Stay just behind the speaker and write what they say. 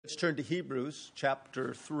Let's turn to Hebrews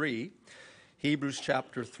chapter 3. Hebrews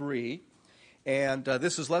chapter 3. And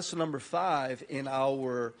this is lesson number 5 in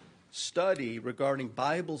our study regarding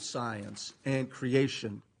Bible science and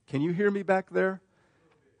creation. Can you hear me back there?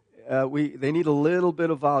 They need a little bit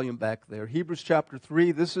of volume back there. Hebrews chapter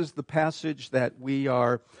 3, this is the passage that we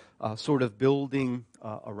are sort of building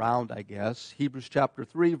around, I guess. Hebrews chapter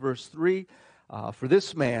 3, verse 3. For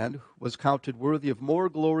this man was counted worthy of more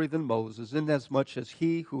glory than Moses, inasmuch as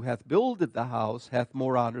he who hath builded the house hath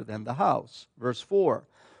more honor than the house. Verse 4.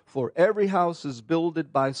 For every house is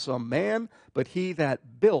builded by some man, but he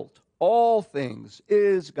that built all things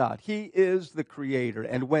is God. He is the creator.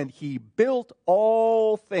 And when he built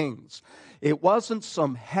all things, it wasn't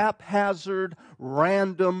some haphazard,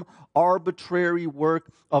 random, arbitrary work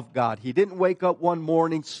of God. He didn't wake up one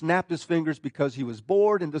morning, snap his fingers because he was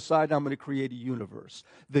bored, and decide, I'm going to create a universe.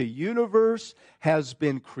 The universe has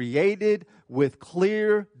been created with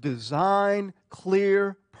clear design,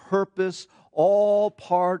 clear purpose, all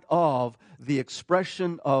part of the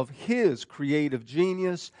expression of his creative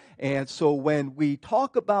genius. And so when we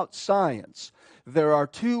talk about science, there are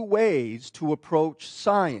two ways to approach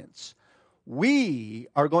science. We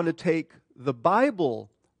are going to take the Bible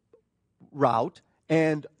route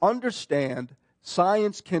and understand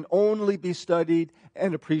science can only be studied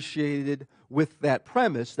and appreciated with that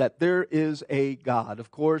premise that there is a God. Of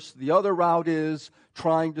course, the other route is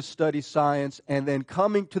trying to study science and then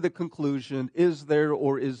coming to the conclusion, is there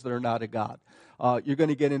or is there not a God? You're going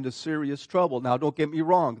to get into serious trouble. Now, don't get me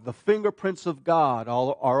wrong. The fingerprints of God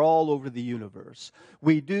are all over the universe.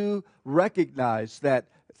 We do recognize that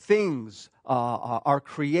things are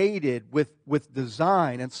created with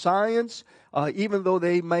design. And science, even though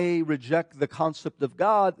they may reject the concept of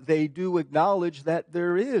God, they do acknowledge that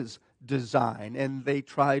there is design. And they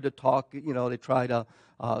try to talk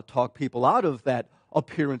people out of that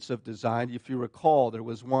appearance of design. If you recall, there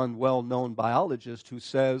was one well-known biologist who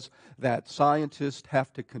says that scientists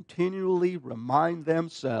have to continually remind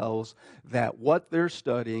themselves that what they're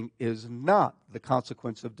studying is not the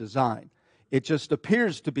consequence of design. It just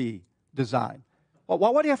appears to be design. Well,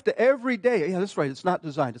 why do you have to every day? Yeah, that's right. It's not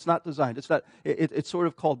designed. It's not designed. It's not. It's sort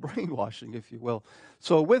of called brainwashing, if you will.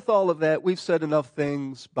 So, with all of that, we've said enough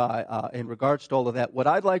things in regards to all of that. What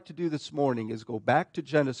I'd like to do this morning is go back to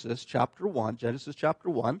Genesis chapter 1. Genesis chapter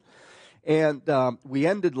 1, and we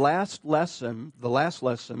ended the last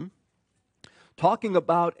lesson, talking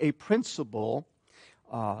about a principle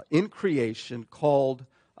in creation called,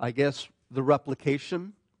 I guess, the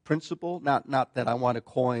replication principle. Not that I want to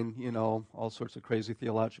coin, all sorts of crazy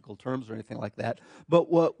theological terms or anything like that.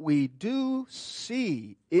 But what we do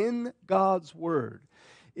see in God's Word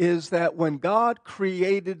is that when God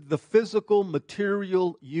created the physical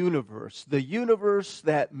material universe, the universe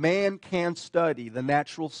that man can study, the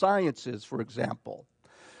natural sciences, for example,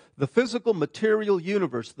 the physical material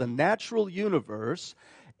universe, the natural universe,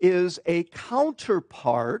 is a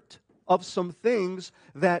counterpart of some things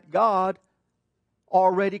that God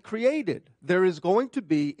already created. There is going to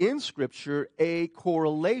be in Scripture a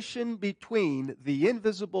correlation between the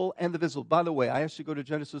invisible and the visible. By the way, I asked you to go to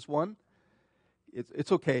Genesis 1.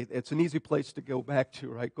 It's okay. It's an easy place to go back to,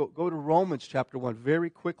 right? Go to Romans chapter 1 very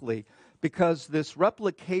quickly, because this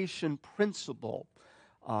replication principle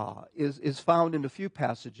is found in a few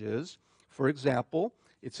passages. For example,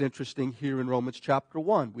 it's interesting here in Romans chapter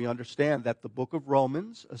 1. We understand that the book of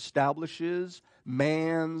Romans establishes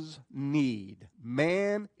man's need.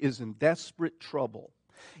 Man is in desperate trouble.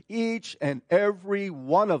 Each and every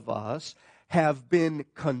one of us have been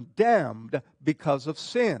condemned because of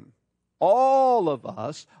sin. All of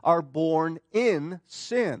us are born in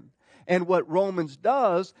sin. And what Romans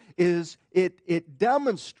does is it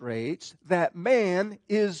demonstrates that man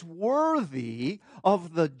is worthy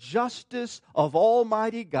of the justice of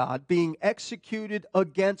Almighty God being executed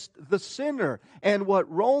against the sinner. And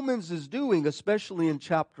what Romans is doing, especially in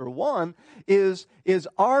chapter 1, is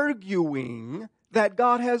arguing that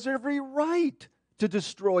God has every right to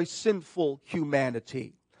destroy sinful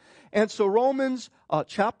humanity. And so Romans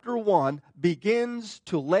chapter 1 begins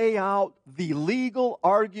to lay out the legal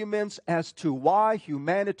arguments as to why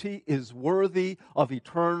humanity is worthy of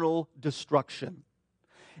eternal destruction.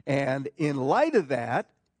 And in light of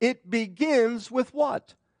that, it begins with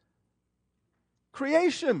what?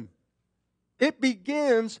 Creation. It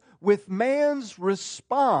begins with man's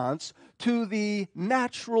response to the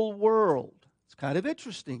natural world. It's kind of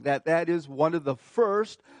interesting that is one of the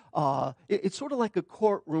first. It's sort of like a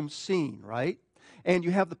courtroom scene, right? And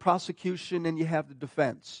you have the prosecution and you have the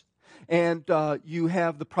defense. And you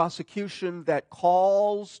have the prosecution that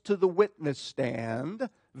calls to the witness stand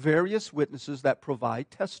various witnesses that provide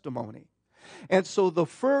testimony. And so the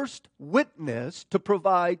first witness to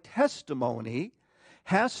provide testimony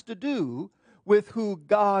has to do with who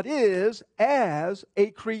God is as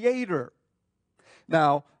a creator.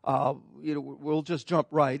 Now, we'll just jump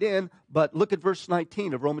right in, but look at verse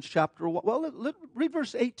 19 of Romans chapter 1. Well, read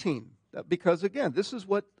verse 18, because again, this is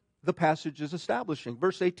what the passage is establishing.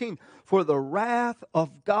 Verse 18, for the wrath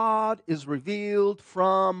of God is revealed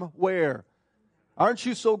from where? Aren't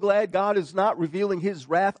you so glad God is not revealing His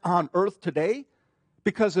wrath on earth today?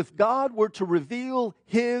 Because if God were to reveal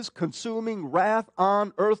His consuming wrath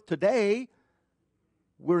on earth today,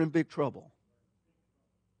 we're in big trouble.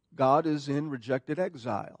 God is in rejected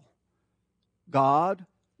exile. God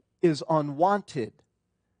is unwanted.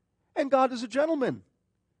 And God is a gentleman.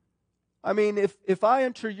 I mean, if I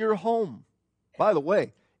enter your home, by the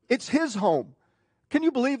way, it's His home. Can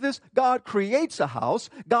you believe this? God creates a house.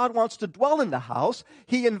 God wants to dwell in the house.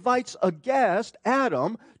 He invites a guest,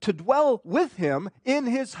 Adam, to dwell with Him in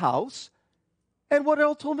His house. And what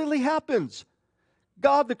ultimately happens?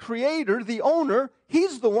 God, the creator, the owner,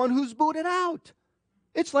 He's the one who's booted out.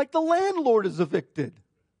 It's like the landlord is evicted.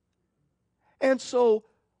 And so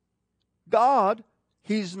God,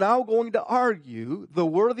 He's now going to argue the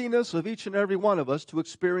worthiness of each and every one of us to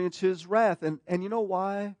experience His wrath. And you know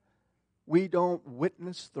why we don't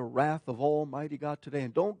witness the wrath of Almighty God today?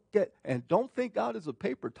 And don't think God is a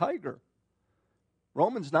paper tiger.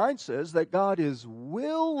 Romans 9 says that God is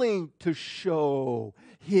willing to show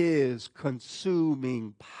His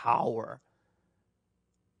consuming power.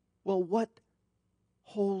 Well, what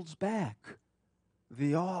holds back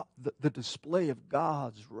the display of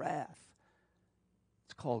God's wrath?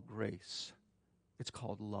 It's called grace. It's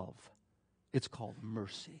called love. It's called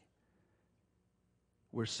mercy.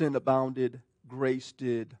 Where sin abounded, grace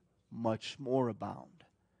did much more abound.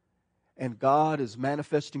 And God is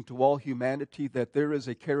manifesting to all humanity that there is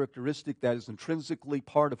a characteristic that is intrinsically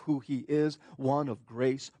part of who He is, one of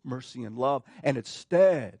grace, mercy, and love. And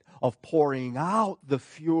instead of pouring out the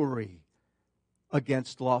fury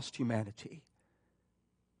against lost humanity,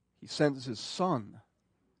 He sends His Son,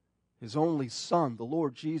 His only Son, the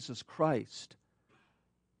Lord Jesus Christ,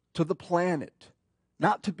 to the planet.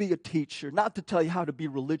 Not to be a teacher, not to tell you how to be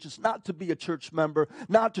religious, not to be a church member,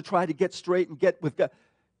 not to try to get straight and get with God.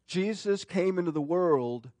 Jesus came into the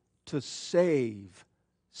world to save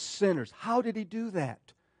sinners. How did He do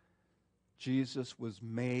that? Jesus was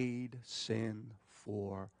made sin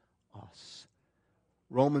for us.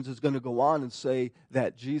 Romans is going to go on and say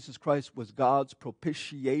that Jesus Christ was God's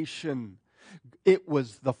propitiation. It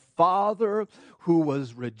was the Father who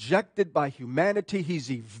was rejected by humanity.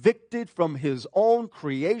 He's evicted from His own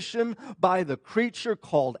creation by the creature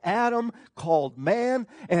called Adam, called man,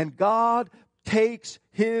 and God takes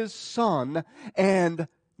His Son and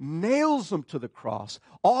nails Him to the cross,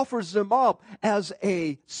 offers Him up as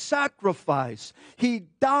a sacrifice. He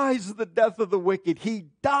dies the death of the wicked. He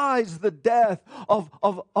dies the death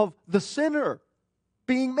of the sinner,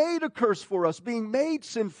 being made a curse for us, being made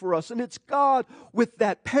sin for us. And it's God with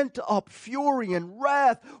that pent-up fury and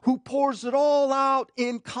wrath who pours it all out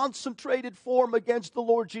in concentrated form against the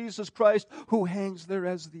Lord Jesus Christ, who hangs there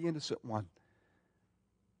as the innocent one.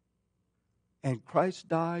 And Christ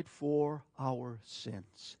died for our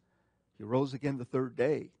sins. He rose again the third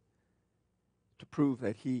day to prove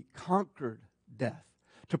that He conquered death,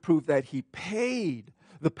 to prove that He paid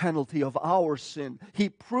the penalty of our sin. He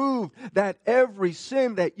proved that every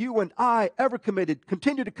sin that you and I ever committed,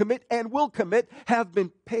 continue to commit, and will commit, have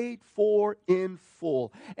been paid for in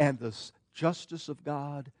full. And the justice of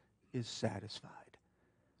God is satisfied.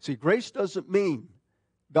 See, grace doesn't mean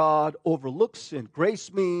God overlooks sin.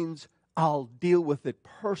 Grace means I'll deal with it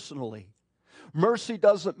personally. Mercy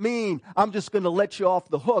doesn't mean I'm just going to let you off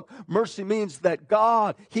the hook. Mercy means that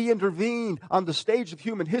God, He intervened on the stage of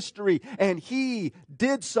human history and He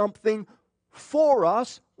did something for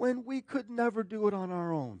us when we could never do it on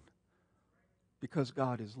our own. Because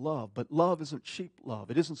God is love. But love isn't cheap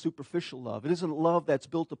love. It isn't superficial love. It isn't love that's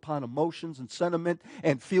built upon emotions and sentiment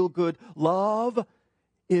and feel good. Love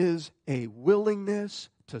is a willingness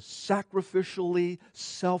to sacrificially,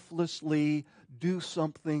 selflessly do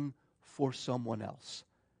something for someone else.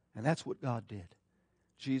 And that's what God did.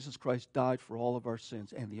 Jesus Christ died for all of our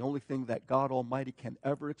sins. And the only thing that God Almighty can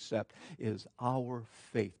ever accept is our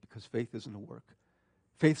faith, because faith isn't a work.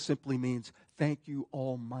 Faith simply means, thank you,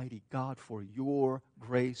 Almighty God, for your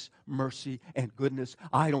grace, mercy, and goodness.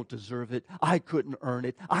 I don't deserve it. I couldn't earn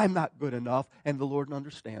it. I'm not good enough. And the Lord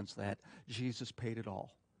understands that. Jesus paid it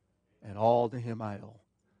all. And all to Him I owe.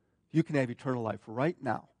 You can have eternal life right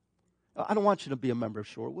now. I don't want you to be a member of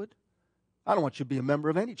Shorewood. I don't want you to be a member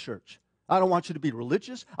of any church. I don't want you to be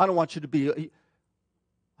religious. I don't want you to be...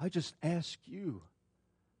 I just ask you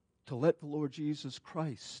to let the Lord Jesus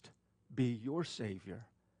Christ be your Savior.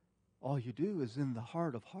 All you do is in the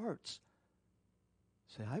heart of hearts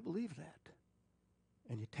say, I believe that.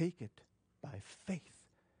 And you take it by faith.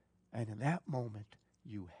 And in that moment,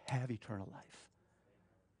 you have eternal life.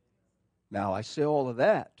 Now, I say all of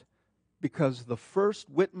that because the first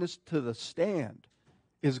witness to the stand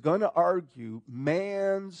is going to argue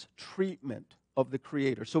man's treatment of the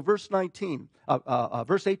Creator. So verse 18,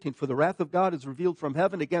 for the wrath of God is revealed from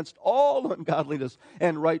heaven against all ungodliness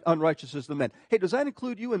and unrighteousness of men. Hey, does that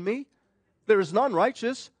include you and me? There is none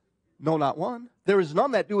righteous, no, not one. There is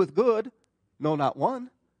none that doeth good, no, not one.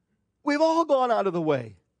 We've all gone out of the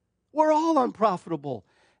way. We're all unprofitable.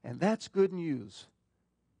 And that's good news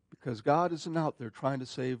because God isn't out there trying to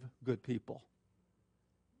save good people.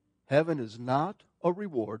 Heaven is not a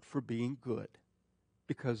reward for being good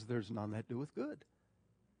because there's none that doeth good.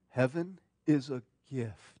 Heaven is a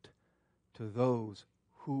gift to those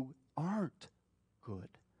who aren't good.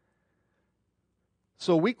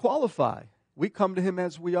 So we qualify. We come to Him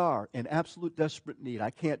as we are in absolute desperate need.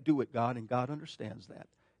 I can't do it, God, and God understands that.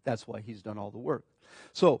 That's why He's done all the work.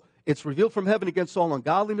 So it's revealed from heaven against all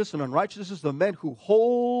ungodliness and unrighteousness, the men who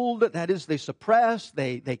hold, that is, they suppress,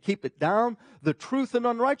 they keep it down, the truth and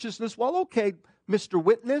unrighteousness. Well, okay, Mr.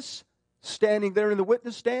 Witness, standing there in the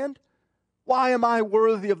witness stand, why am I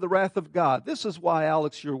worthy of the wrath of God? This is why,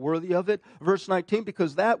 Alex, you're worthy of it. Verse 19,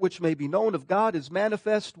 because that which may be known of God is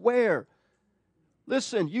manifest where?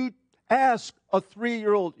 Listen, you ask a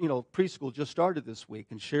 3-year-old, preschool just started this week,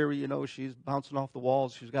 and Sherry, she's bouncing off the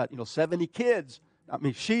walls. She's got, 70 kids. I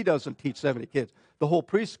mean, she doesn't teach 70 kids. The whole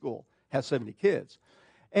preschool has 70 kids.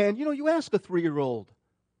 And, you ask a 3-year-old,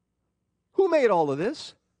 who made all of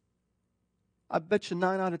this? I bet you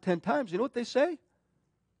 9 out of 10 times, you know what they say?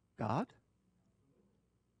 God.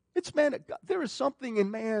 It's man. There is something in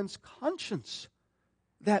man's conscience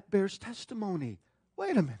that bears testimony.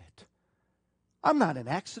 Wait a minute. I'm not an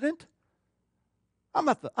accident. I'm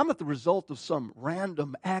not the result of some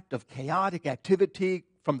random act of chaotic activity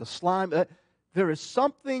from the slime. There is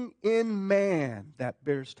something in man that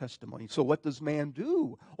bears testimony. So what does man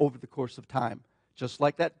do over the course of time? Just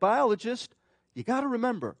like that biologist, you got to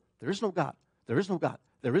remember, there is no God. There is no God.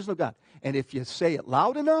 There is no God. And if you say it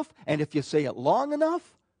loud enough, and if you say it long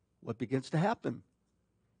enough, what begins to happen?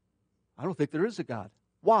 I don't think there is a God.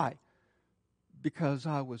 Why? Because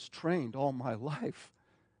I was trained all my life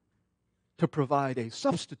to provide a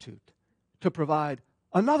substitute, to provide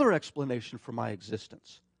another explanation for my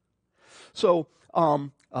existence. So,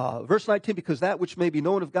 verse 19, because that which may be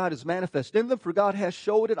known of God is manifest in them, for God has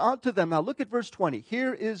showed it unto them. Now look at verse 20.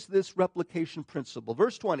 Here is this replication principle.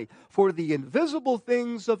 Verse 20, for the invisible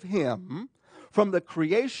things of Him from the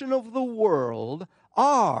creation of the world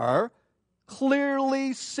are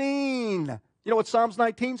clearly seen. You know what Psalms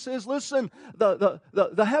 19 says? Listen,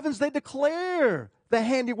 the heavens, they declare the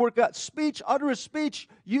handiwork of God. Speech, uttereth speech.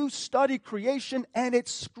 You study creation, and it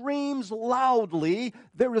screams loudly,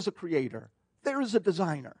 there is a creator. There is a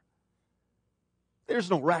designer. There's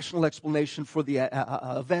no rational explanation for the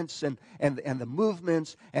events and the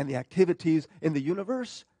movements and the activities in the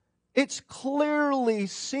universe. It's clearly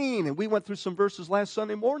seen. And we went through some verses last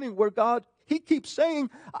Sunday morning where God, He keeps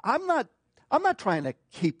saying, I'm not trying to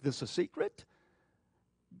keep this a secret.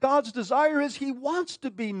 God's desire is He wants to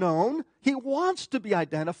be known. He wants to be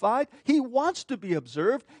identified. He wants to be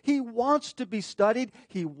observed. He wants to be studied.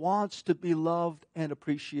 He wants to be loved and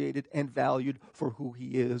appreciated and valued for who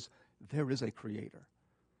He is. There is a Creator.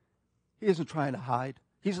 He isn't trying to hide.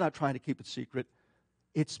 He's not trying to keep it secret.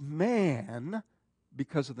 It's man,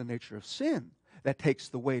 because of the nature of sin, that takes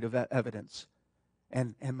the weight of evidence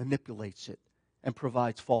and manipulates it and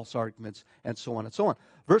provides false arguments, and so on and so on.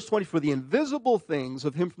 Verse 20, for the invisible things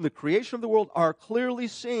of Him from the creation of the world are clearly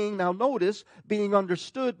seen, now notice, being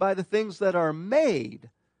understood by the things that are made.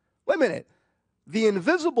 Wait a minute. The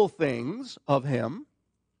invisible things of Him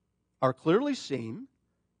are clearly seen.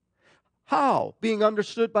 How? Being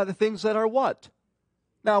understood by the things that are what?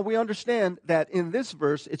 Now, we understand that in this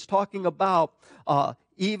verse, it's talking about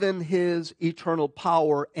even His eternal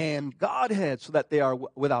power and Godhead, so that they are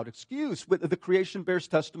without excuse. The creation bears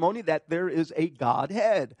testimony that there is a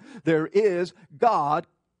Godhead. There is God,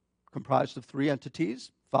 comprised of 3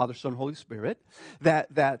 entities, Father, Son, Holy Spirit, that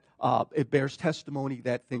it bears testimony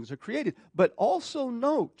that things are created. But also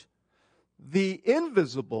note, the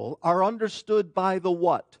invisible are understood by the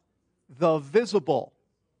what? The visible.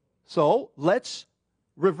 So, let's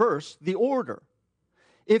reverse the order.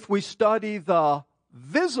 If we study the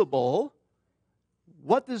visible,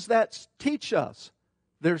 what does that teach us?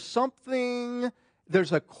 There's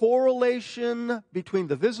a correlation between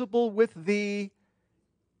the visible with the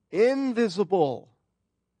invisible.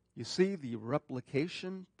 You see the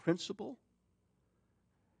replication principle?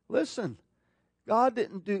 Listen, God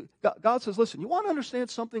says, listen, you want to understand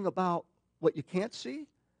something about what you can't see?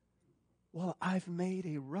 Well, I've made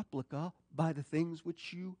a replica by the things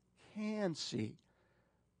which you can see.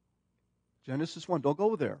 Genesis 1, don't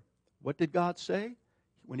go there. What did God say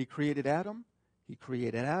when He created Adam? He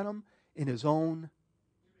created Adam in His own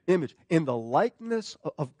image. In the likeness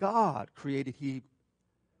of God created He.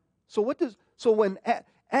 So when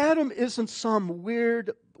Adam isn't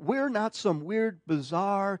we're not some weird,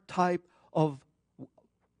 bizarre type of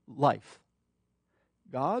life.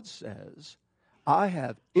 God says, I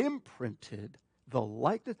have imprinted the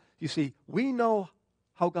likeness. You see, we know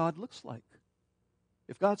how God looks like.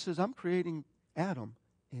 If God says, I'm creating Adam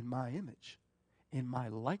in my image, in my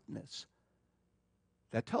likeness,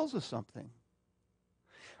 that tells us something.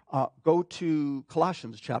 Go to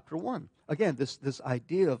Colossians chapter 1. Again, this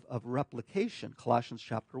idea of replication, Colossians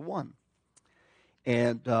chapter 1.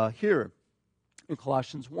 And here in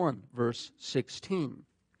Colossians 1, verse 16.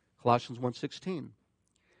 Colossians 1:16.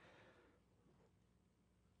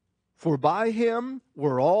 For by Him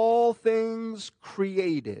were all things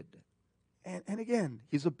created. And again,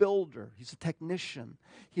 He's a builder. He's a technician.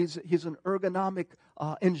 He's an ergonomic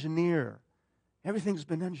engineer. Everything's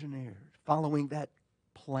been engineered following that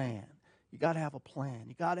plan. You got to have a plan.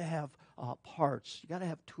 You got to have parts. You got to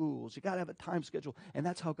have tools. You got to have a time schedule. And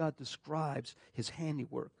that's how God describes His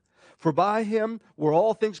handiwork. For by Him were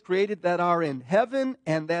all things created that are in heaven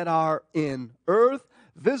and that are in earth,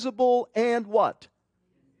 visible and what?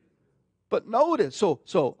 But notice,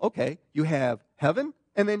 okay, you have heaven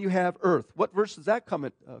and then you have earth. What verse does that come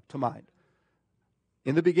to mind?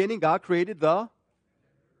 In the beginning, God created the...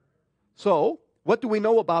 So, what do we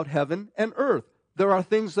know about heaven and earth? There are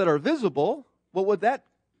things that are visible. What would that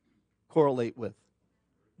correlate with?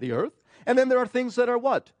 The earth. And then there are things that are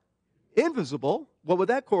what? Invisible. What would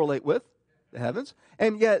that correlate with? The heavens.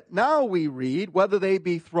 And yet now we read, whether they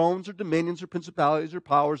be thrones or dominions or principalities or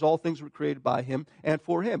powers, all things were created by Him and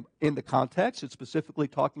for Him. In the context, it's specifically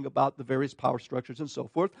talking about the various power structures and so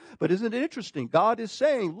forth. But isn't it interesting? God is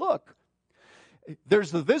saying, look,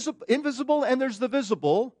 there's the invisible and there's the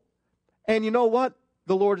visible. And you know what?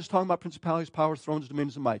 The Lord is talking about principalities, powers, thrones,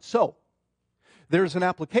 dominions, and might. So, there's an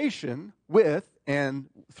application with and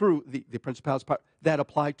through the principalities that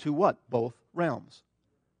apply to what? Both realms.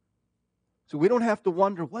 So we don't have to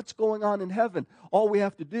wonder what's going on in heaven. All we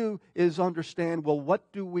have to do is understand, well,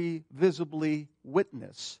 what do we visibly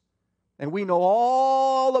witness? And we know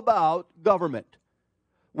all about government.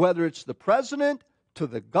 Whether it's the president, to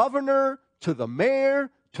the governor, to the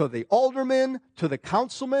mayor, to the alderman, to the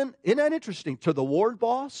councilman. Isn't that interesting? To the ward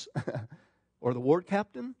boss or the ward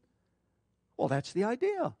captain. Well, that's the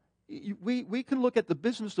idea. We can look at the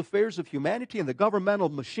business affairs of humanity and the governmental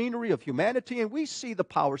machinery of humanity, and we see the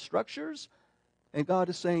power structures. And God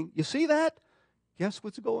is saying, you see that? Guess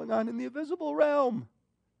what's going on in the invisible realm?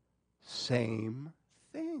 Same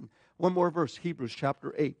thing. One more verse, Hebrews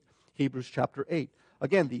chapter 8. Hebrews chapter 8.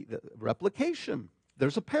 Again, the replication.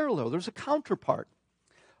 There's a parallel. There's a counterpart.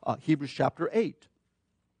 Hebrews chapter 8.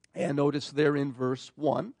 And notice there in verse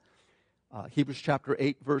 1. Hebrews chapter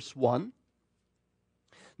 8, verse 1.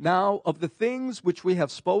 Now, of the things which we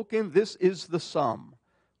have spoken, this is the sum.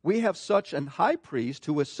 We have such an high priest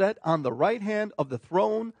who is set on the right hand of the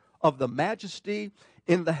throne of the majesty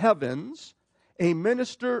in the heavens, a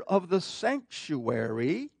minister of the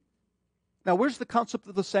sanctuary. Now, where's the concept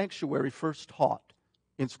of the sanctuary first taught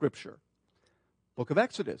in Scripture? Book of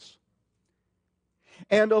Exodus.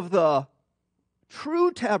 And of the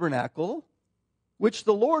true tabernacle, which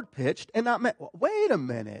the Lord pitched, and not meant. Wait a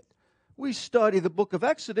minute. We study the book of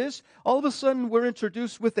Exodus, all of a sudden we're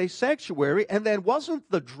introduced with a sanctuary, and then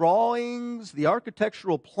wasn't the drawings, the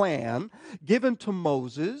architectural plan given to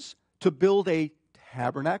Moses to build a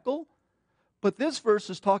tabernacle? But this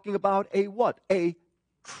verse is talking about a what? A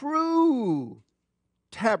true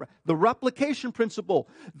tabernacle. The replication principle.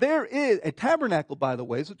 There is a tabernacle, by the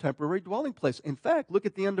way, is a temporary dwelling place. In fact, look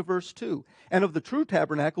at the end of verse 2. And of the true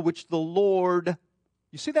tabernacle, which the Lord,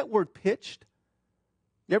 you see that word pitched?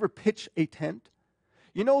 You ever pitch a tent?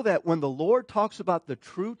 You know that when the Lord talks about the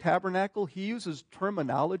true tabernacle, He uses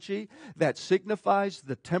terminology that signifies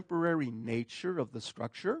the temporary nature of the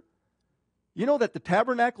structure. You know that the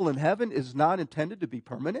tabernacle in heaven is not intended to be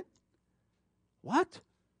permanent? What?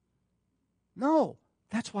 No.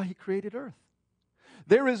 That's why He created earth.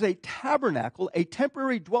 There is a tabernacle, a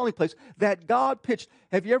temporary dwelling place that God pitched.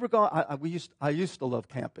 Have you ever gone? I used to love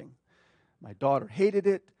camping. My daughter hated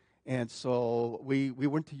it, and so we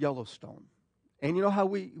went to Yellowstone. And you know how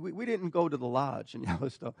we didn't go to the lodge in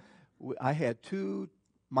Yellowstone. I had 2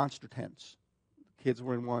 monster tents. The kids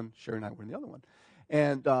were in one, Sherry and I were in the other one.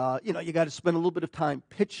 And, you got to spend a little bit of time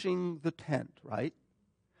pitching the tent, right?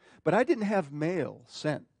 But I didn't have mail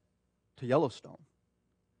sent to Yellowstone.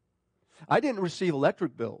 I didn't receive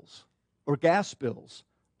electric bills or gas bills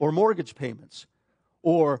or mortgage payments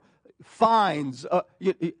or fines.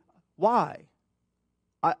 Why?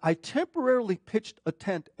 I temporarily pitched a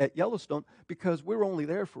tent at Yellowstone because we were only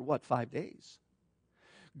there for, 5 days.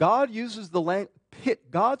 God uses the land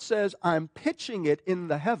pit. God says, I'm pitching it in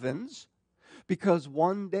the heavens because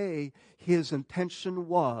one day his intention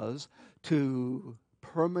was to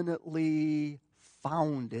permanently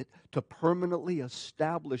found it, to permanently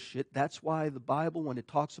establish it. That's why the Bible, when it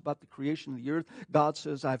talks about the creation of the earth, God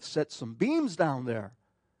says, I've set some beams down there.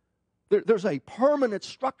 There's a permanent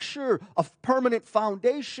structure, a permanent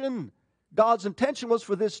foundation. God's intention was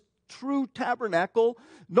for this true tabernacle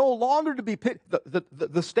no longer to be pit.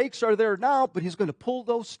 The stakes are there now, but he's going to pull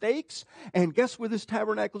those stakes, and guess where this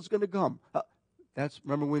tabernacle is going to come?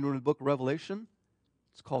 Remember when we were in the book of Revelation?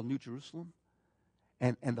 It's called New Jerusalem.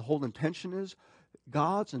 And the whole intention is,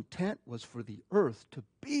 God's intent was for the earth to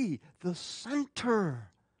be the center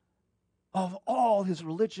of all his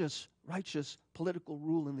religious, righteous, political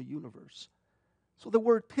rule in the universe. So the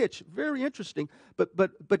word pitch, very interesting.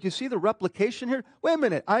 But you see the replication here? Wait a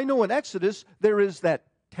minute. I know in Exodus there is that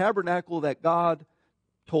tabernacle that God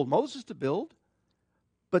told Moses to build.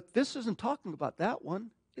 But this isn't talking about that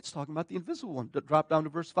one. It's talking about the invisible one. Drop down to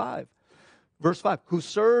verse 5. Verse 5, who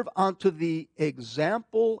serve unto the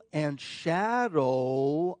example and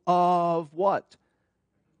shadow of what?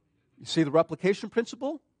 You see the replication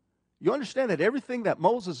principle? You understand that everything that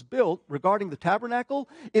Moses built regarding the tabernacle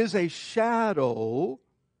is a shadow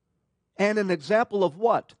and an example of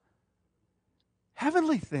what?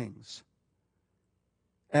 Heavenly things.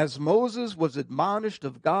 As Moses was admonished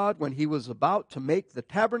of God when he was about to make the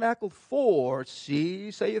tabernacle, for, see,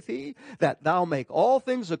 saith he, that thou make all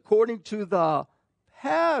things according to the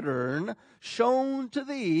pattern shown to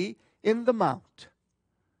thee in the mount.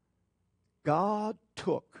 God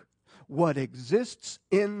took what exists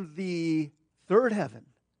in the third heaven,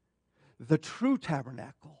 the true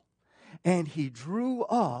tabernacle, and he drew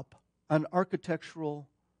up an architectural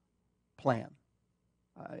plan.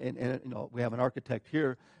 We have an architect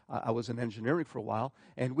here. I was in engineering for a while,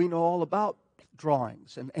 and we know all about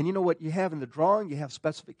drawings. And you know what you have in the drawing? You have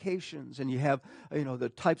specifications, and you have, the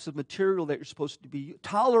types of material that you're supposed to be,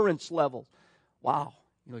 tolerance levels. Wow.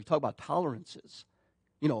 You talk about tolerances.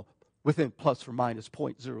 Within plus or minus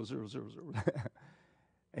 0.0000.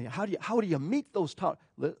 And how do you meet those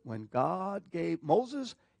tolerances? When God gave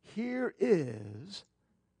Moses, here is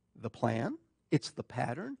the plan. It's the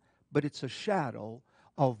pattern, but it's a shadow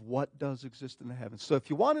of what does exist in the heavens. So if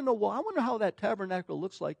you want to know, I wonder how that tabernacle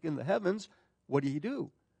looks like in the heavens, what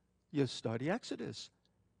do? You study Exodus.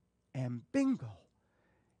 And bingo,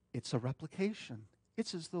 it's a replication.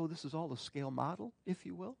 It's as though this is all a scale model, if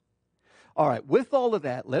you will. All right, with all of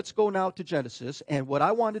that, let's go now to Genesis. And what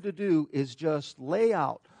I wanted to do is just lay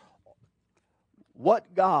out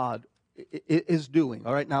what God is doing.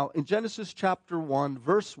 All right, now in Genesis chapter 1,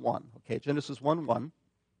 verse 1, okay, Genesis 1:1.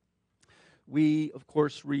 We, of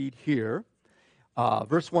course, read here,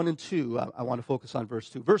 verse 1 and 2. I want to focus on verse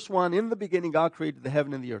 2. Verse 1, in the beginning God created the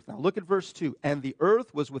heaven and the earth. Now look at verse 2. And the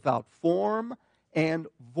earth was without form and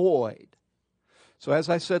void. So as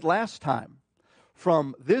I said last time,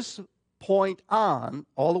 from this point on,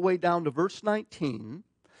 all the way down to verse 19,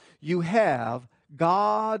 you have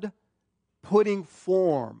God putting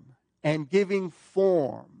form and giving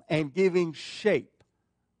shape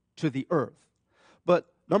to the earth. But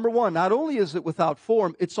number one, not only is it without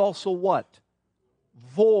form, it's also what?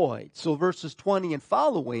 Void. So verses 20 and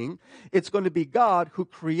following, it's going to be God who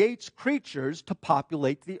creates creatures to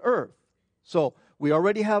populate the earth. So we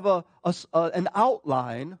already have an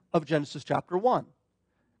outline of Genesis chapter 1.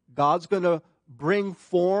 God's going to bring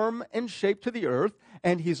form and shape to the earth,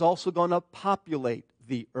 and he's also going to populate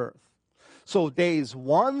the earth. So days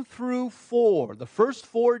 1 through 4, the first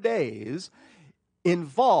 4 days,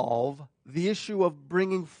 involve the issue of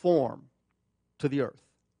bringing form to the earth.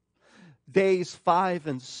 Days 5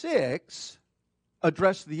 and 6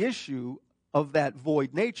 address the issue of that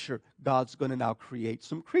void nature. God's going to now create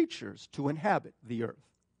some creatures to inhabit the earth.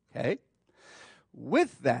 Okay?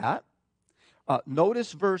 With that,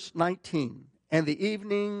 notice verse 19. And the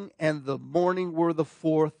evening and the morning were the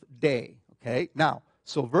 4th day. Okay? Now,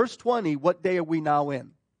 So verse 20, what day are we now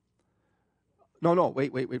in? No,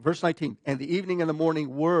 wait. Verse 19. And the evening and the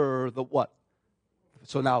morning were the what?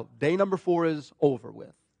 So now day number 4 is over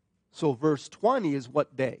with. So verse 20 is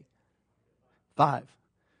what day? 5.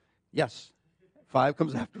 Yes. 5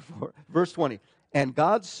 comes after 4. Verse 20. And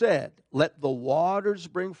God said, let the waters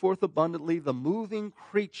bring forth abundantly the moving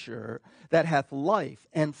creature that hath life,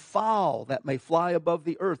 and fowl that may fly above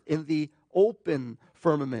the earth in the open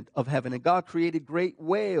firmament of heaven. And God created great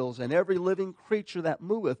whales and every living creature that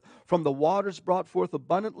moveth. From the waters brought forth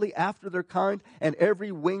abundantly after their kind, and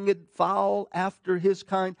every winged fowl after his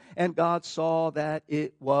kind. And God saw that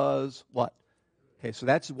it was what? Okay, so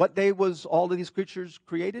that's what day was all of these creatures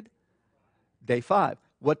created? Day 5.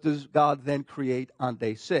 What does God then create on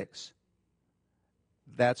day 6?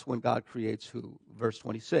 That's when God creates who? Verse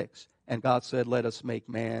 26. And God said, let us make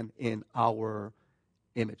man in our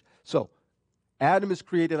image. So, Adam is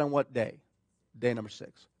created on what day? Day number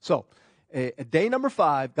 6. So, day number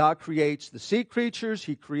 5, God creates the sea creatures,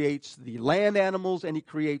 He creates the land animals, and He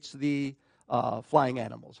creates the flying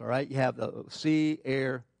animals. All right? You have the sea,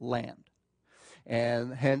 air, land.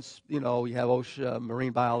 And hence, you have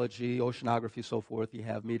marine biology, oceanography, so forth. You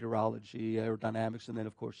have meteorology, aerodynamics, and then,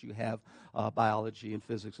 of course, you have biology and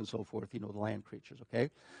physics and so forth, the land creatures, okay?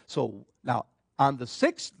 So, now, on the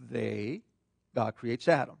 6th day, God creates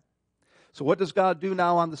Adam. So what does God do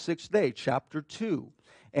now on the 6th day? Chapter 2.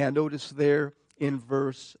 And notice there in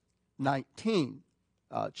verse 19,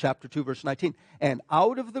 chapter 2, verse 19. And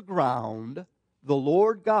out of the ground the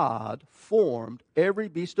Lord God formed every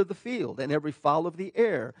beast of the field and every fowl of the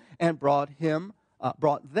air, and brought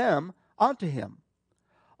them unto him,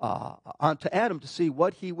 unto Adam, to see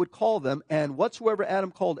what he would call them. And whatsoever Adam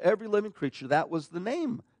called every living creature, that was the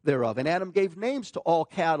name thereof. And Adam gave names to all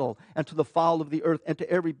cattle, and to the fowl of the earth, and to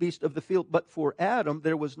every beast of the field. But for Adam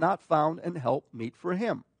there was not found an help meet for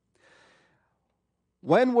him.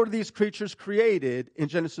 When were these creatures created in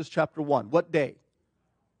Genesis chapter 1? What day?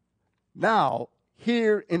 Now,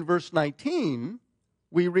 here in verse 19,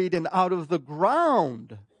 we read, and out of the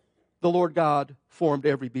ground the Lord God formed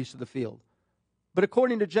every beast of the field. But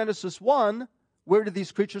according to Genesis 1, where did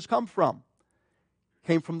these creatures come from?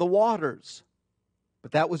 Came from the waters.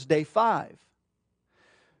 But that was day 5.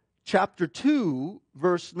 Chapter 2,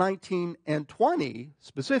 verse 19 and 20,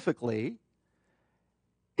 specifically,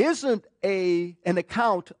 isn't an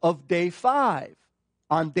account of day 5.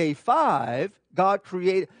 On day 5, God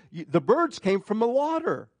created, the birds came from the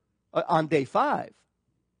water on day 5.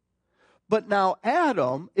 But now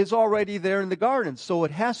Adam is already there in the garden, so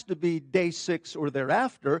it has to be day 6 or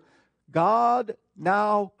thereafter. God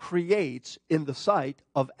now creates in the sight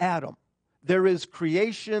of Adam. There is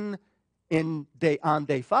creation on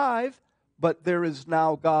day 5, but there is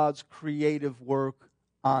now God's creative work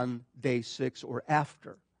on day 6 or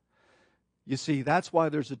after. You see, that's why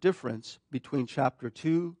there's a difference between chapter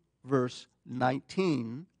 2, verse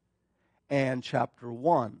 19, and chapter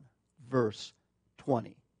 1, verse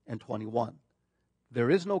 20 and 21. There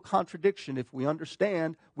is no contradiction if we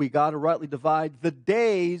understand we got to rightly divide the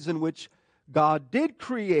days in which God did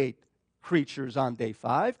create creatures on day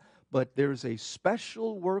 5, but there's a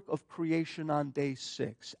special work of creation on day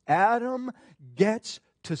 6. Adam gets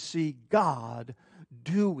to see God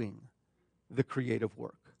doing the creative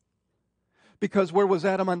work. Because where was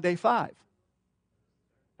Adam on day 5?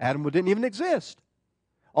 Adam didn't even exist.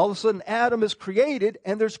 All of a sudden, Adam is created,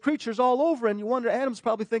 and there's creatures all over, and you wonder, Adam's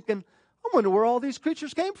probably thinking, I wonder where all these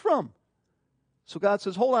creatures came from. So God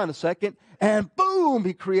says, hold on a second, and boom,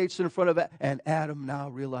 He creates it in front of it, and Adam now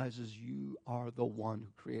realizes you are the one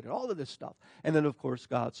who created all of this stuff. And then, of course,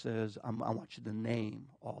 God says, I want you to name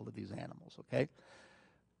all of these animals, okay?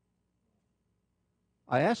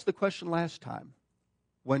 I asked the question last time.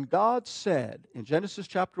 When God said in Genesis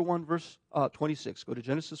chapter 1, verse 26, go to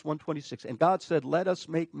Genesis 1:26, and God said, let us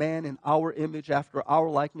make man in our image after our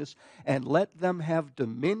likeness, and let them have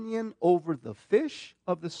dominion over the fish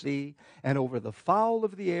of the sea, and over the fowl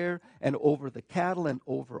of the air, and over the cattle, and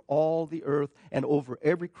over all the earth, and over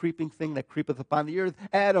every creeping thing that creepeth upon the earth.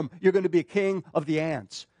 Adam, you're going to be a king of the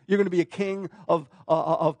ants. You're going to be a king of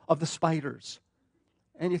the spiders.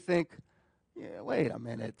 And you think, yeah, wait a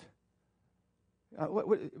minute.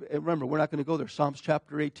 Remember, we're not going to go there. Psalms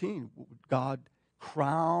chapter 18. God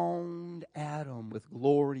crowned Adam with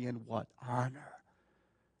glory and what? Honor.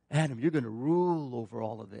 Adam, you're going to rule over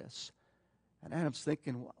all of this. And Adam's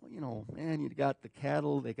thinking, well, man, you got the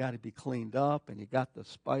cattle, they got to be cleaned up, and you got the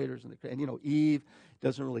spiders, and Eve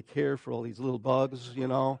doesn't really care for all these little bugs,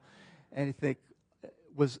 And you think,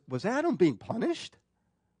 was Adam being punished?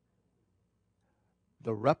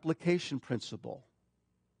 The replication principle.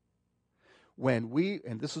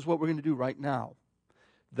 and this is what we're going to do right now,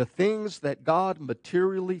 the things that God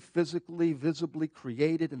materially, physically, visibly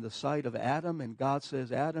created in the sight of Adam, and God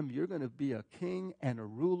says, Adam, you're going to be a king and a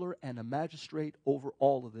ruler and a magistrate over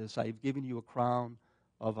all of this. I've given you a crown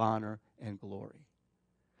of honor and glory.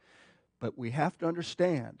 But we have to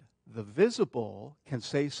understand, the visible can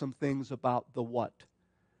say some things about the what?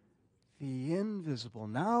 The invisible.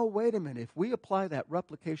 Now, wait a minute. If we apply that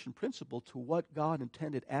replication principle to what God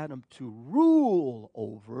intended Adam to rule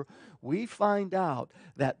over, we find out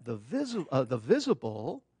that the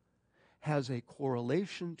visible has a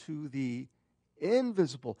correlation to the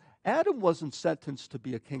invisible. Adam wasn't sentenced to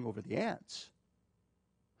be a king over the ants.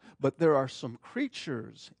 But there are some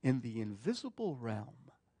creatures in the invisible realm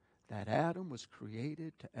that Adam was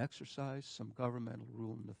created to exercise some governmental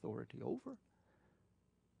rule and authority over.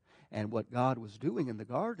 And what God was doing in the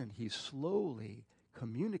garden, he's slowly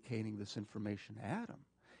communicating this information to Adam.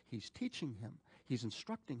 He's teaching him. He's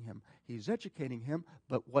instructing him. He's educating him.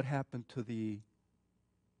 But what happened to the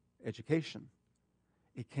education?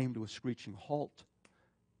 It came to a screeching halt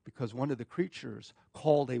because one of the creatures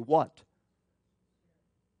called a what?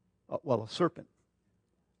 A serpent.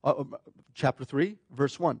 Chapter 3,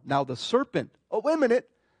 verse 1. Now the serpent, wait a minute,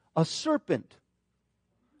 a serpent.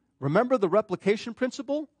 Remember the replication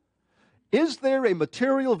principle? Is there a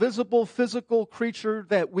material, visible, physical creature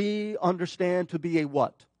that we understand to be a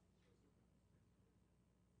what?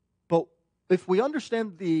 But if we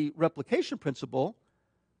understand the replication principle,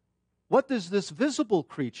 what does this visible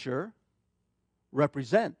creature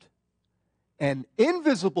represent? An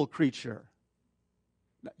invisible creature.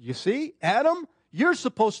 You see, Adam, you're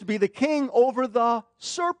supposed to be the king over the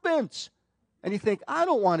serpents. And you think, I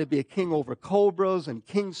don't want to be a king over cobras and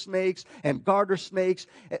king snakes and garter snakes.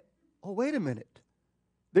 Oh, wait a minute.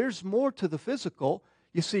 There's more to the physical.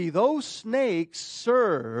 You see, those snakes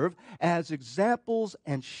serve as examples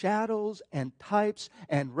and shadows and types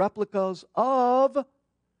and replicas of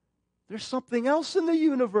there's something else in the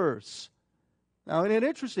universe. Now, isn't it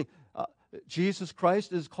interesting? Jesus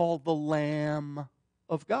Christ is called the Lamb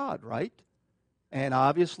of God, right? And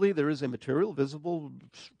obviously there is a material, visible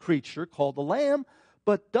creature called the Lamb,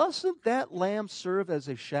 but doesn't that Lamb serve as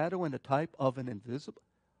a shadow and a type of an invisible?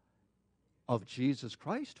 Of Jesus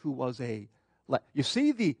Christ, who was you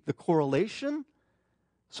see the correlation?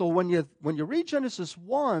 So when you read Genesis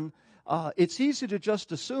 1, it's easy to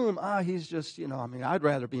just assume, he's just, I'd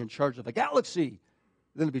rather be in charge of a galaxy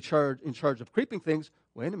than to be in charge of creeping things.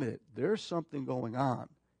 Wait a minute, there's something going on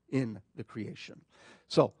in the creation.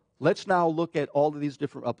 So let's now look at all of these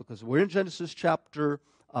different replicas. We're in Genesis chapter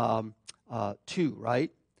 2,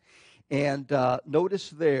 right? And notice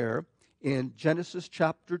there in Genesis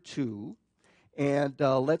chapter 2, and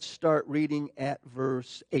let's start reading at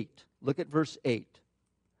verse 8. Look at verse 8.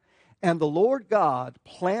 And the Lord God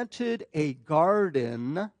planted a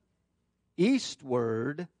garden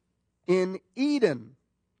eastward in Eden.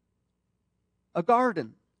 A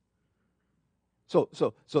garden. So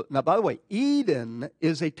now, by the way, Eden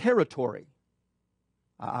is a territory.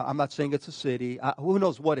 I'm not saying it's a city. Who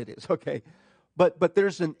knows what it is, okay? But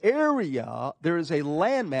there's an area, there is a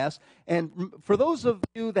landmass, and for those of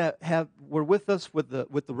you that were with us with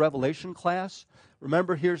the Revelation class,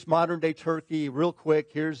 remember here's modern day Turkey, real quick.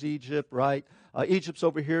 Here's Egypt, right? Egypt's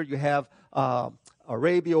over here. You have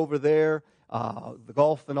Arabia over there, the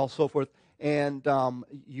Gulf, and all so forth. And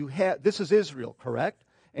this is Israel, correct?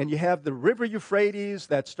 And you have the river Euphrates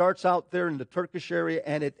that starts out there in the Turkish area,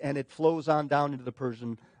 and it flows on down into the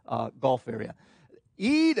Persian Gulf area.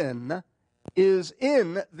 Eden is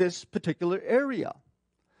in this particular area.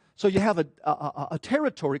 So you have a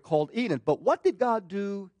territory called Eden. But what did God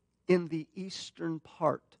do in the eastern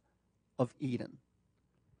part of Eden?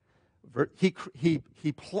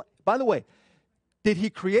 By the way, did he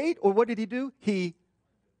create or what did he do?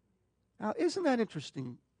 Now, isn't that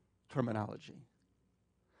interesting terminology?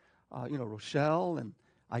 Rochelle, and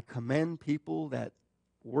I commend people that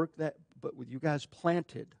work that, but with you guys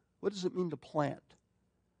planted. What does it mean to plant?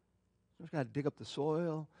 You got to dig up the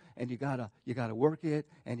soil, and you got to work it,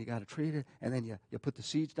 and you got to treat it, and then you put the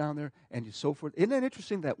seeds down there, and you so forth. Isn't it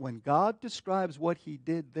interesting that when God describes what he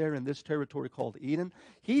did there in this territory called Eden,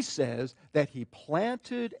 he says that he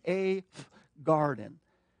planted a garden.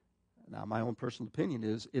 Now, my own personal opinion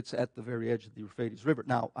is it's at the very edge of the Euphrates River.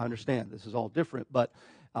 Now, I understand this is all different, but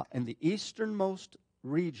in the easternmost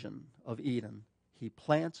region of Eden, he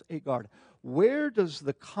plants a garden. Where does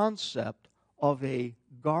the concept of a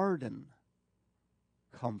garden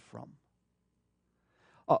come from?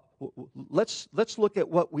 Let's look at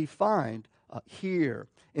what we find here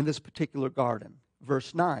in this particular garden.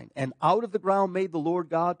 Verse 9, and out of the ground made the Lord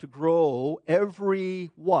God to grow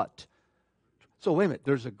every what? So wait a minute,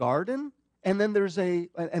 there's a garden, and then there's and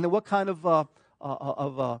then what kind of a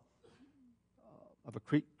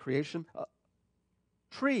creation?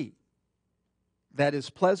 Tree that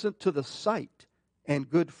is pleasant to the sight and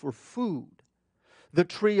good for food. The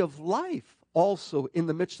tree of life also in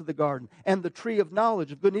the midst of the garden, and the tree of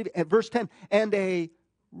knowledge of good and evil. And verse 10, and a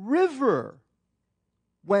river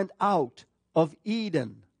went out of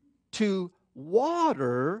Eden to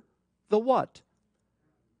water the what?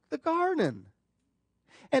 The garden.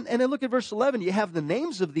 And then look at verse 11. You have the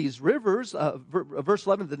names of these rivers. Verse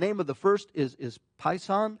 11, the name of the first is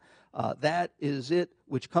Pison. That is it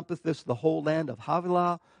which compasseth the whole land of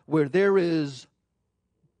Havilah, where there is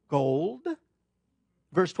gold.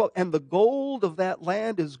 Verse 12, and the gold of that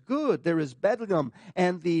land is good. There is bdellium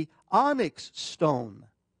and the onyx stone.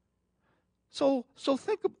 So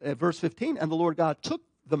think of verse 15, and the Lord God took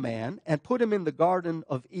the man and put him in the Garden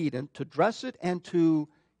of Eden to dress it and to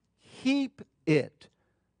keep it.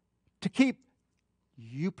 To keep,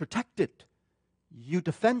 you protect it. You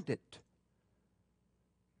defend it.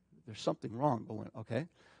 There's something wrong going on, okay?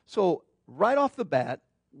 So right off the bat,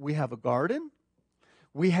 we have a garden.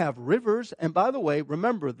 We have rivers, and by the way,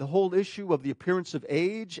 remember the whole issue of the appearance of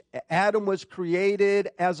age. Adam was created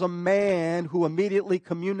as a man who immediately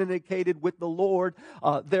communicated with the Lord.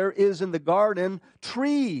 There is in the garden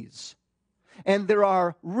trees, and there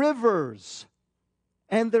are rivers,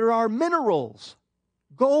 and there are minerals,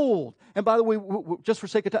 gold. And by the way, just for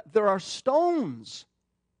sake of time, there are stones.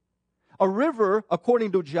 A river,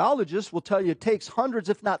 according to geologists, will tell you it takes hundreds,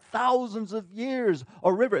 if not thousands of years.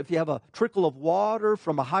 A river, if you have a trickle of water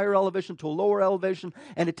from a higher elevation to a lower elevation,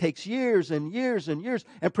 and it takes years and years and years,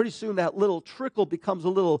 and pretty soon that little trickle becomes a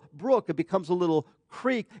little brook, it becomes a little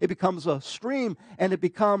creek, it becomes a stream, and it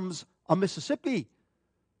becomes a Mississippi.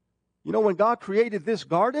 You know, when God created this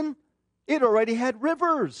garden, it already had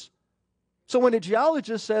rivers. So when a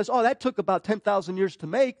geologist says, oh, that took about 10,000 years to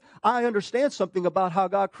make, I understand something about how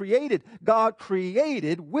God created. God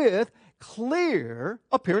created with clear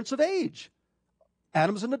appearance of age.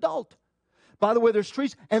 Adam's an adult. By the way, there's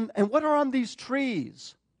trees. And what are on these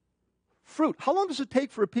trees? Fruit. How long does it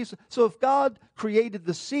take for a piece of... So if God created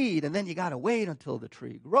the seed, and then you got to wait until the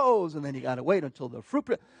tree grows, and then you got to wait until the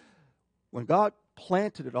fruit... When God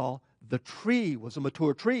planted it all, the tree was a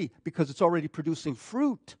mature tree because it's already producing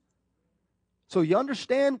fruit. So you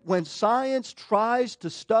understand, when science tries to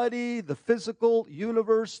study the physical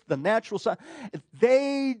universe, the natural science,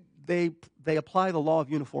 they apply the law of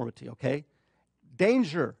uniformity, okay?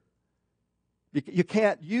 Danger. You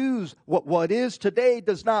can't use what is today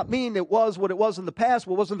does not mean it was what it was in the past.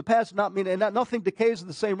 What was in the past does not mean, and nothing decays at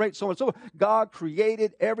the same rate, so on and so forth. God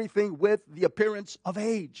created everything with the appearance of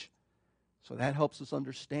age. So that helps us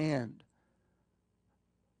understand.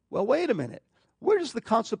 Well, wait a minute. Where does the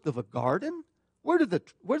concept of a garden?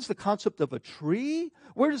 Where's the concept of a tree?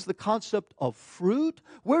 Where does the concept of fruit?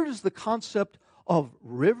 Where does the concept of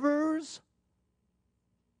rivers?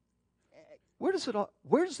 Where does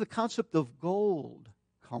the concept of gold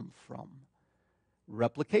come from?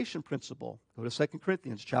 Replication principle. Go to 2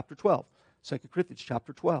 Corinthians chapter 12. 2 Corinthians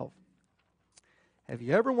chapter 12. Have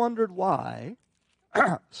you ever wondered why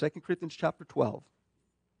 2 Corinthians chapter 12.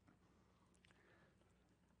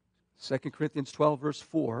 2 Corinthians 12 verse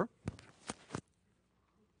 4.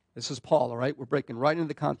 This is Paul, all right? We're breaking right into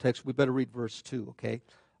the context. We better read verse 2, okay?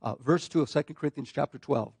 Verse 2 of 2 Corinthians chapter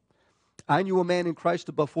 12. I knew a man in Christ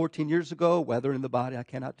above 14 years ago, whether in the body I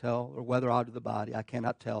cannot tell, or whether out of the body I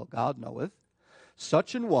cannot tell, God knoweth.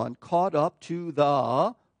 Such an one caught up to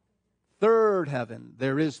the third heaven.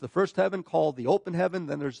 There is the first heaven called the open heaven,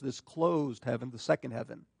 then there's this closed heaven, the second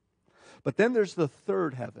heaven. But then there's the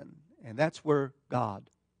third heaven, and that's where God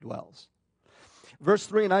dwells. Verse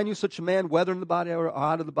 3, and I knew such a man, whether in the body or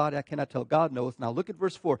out of the body, I cannot tell, God knoweth. Now look at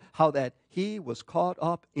verse 4, how that he was caught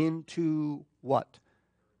up into what?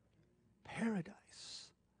 Paradise.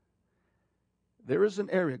 There is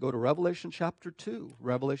an area, go to Revelation chapter 2.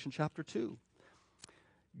 Revelation chapter 2.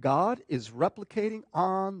 God is replicating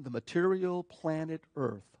on the material planet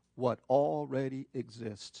Earth what already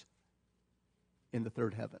exists in the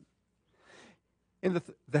third heaven. In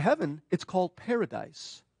the heaven, it's called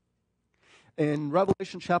paradise. In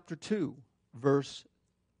Revelation chapter 2, verse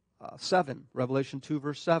 7, Revelation 2,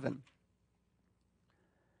 verse 7,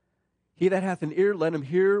 he that hath an ear, let him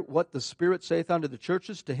hear what the Spirit saith unto the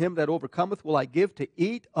churches. To him that overcometh will I give to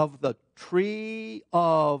eat of the tree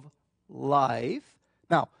of life.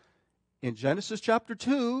 Now, in Genesis chapter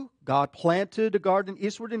 2, God planted a garden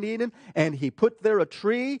eastward in Eden, and he put there a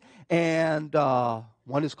tree, and one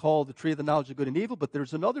One is called the tree of the knowledge of good and evil, but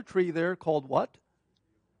there's another tree there called what?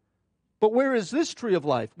 But where is this tree of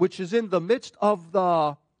life, which is in the midst of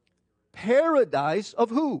the paradise of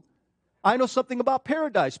who? I know something about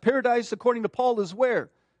paradise. Paradise, according to Paul, is where?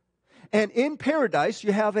 And in paradise,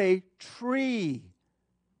 you have a tree.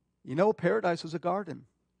 You know, paradise is a garden.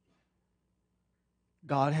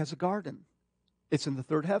 God has a garden. It's in the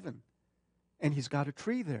third heaven. And He's got a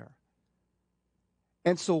tree there.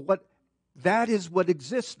 And so that is what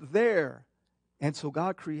exists there. And so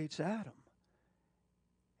God creates Adam.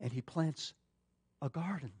 And He plants a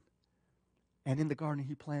garden. And in the garden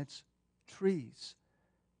He plants trees.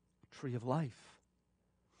 A tree of life.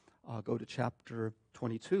 Go to chapter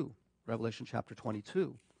 22. Revelation chapter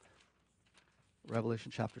 22.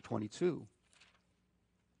 Revelation chapter 22.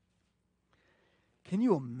 Can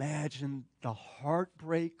you imagine the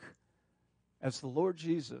heartbreak as the Lord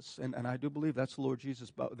Jesus, and I do believe that's the Lord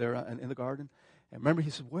Jesus there in the garden. And remember,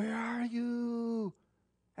 He said, "Where are you?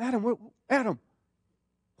 Adam,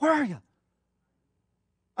 where are you?"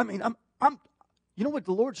 I mean, you know what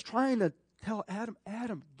the Lord's trying to tell Adam?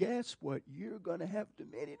 Adam, guess what you're going to have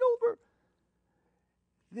dominion over?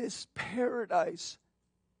 This paradise,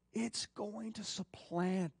 it's going to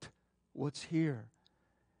supplant what's here.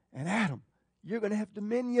 And Adam, you're going to have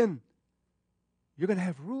dominion. You're going to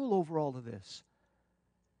have rule over all of this.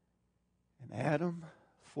 And Adam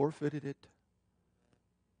forfeited it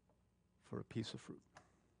for a piece of fruit.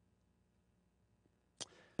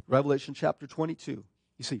 Revelation chapter 22.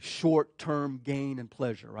 You see, short-term gain and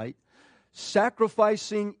pleasure, right?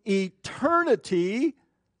 Sacrificing eternity.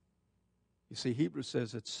 You see, Hebrews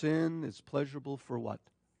says that sin is pleasurable for what?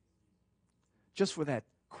 Just for that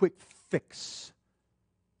quick fix.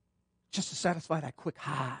 Just to satisfy that quick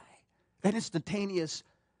high. That instantaneous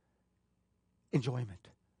enjoyment.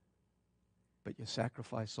 But you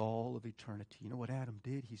sacrifice all of eternity. You know what Adam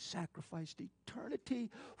did? He sacrificed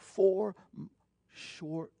eternity for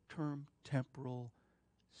short-term temporal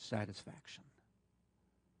satisfaction.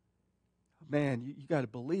 Man, you got to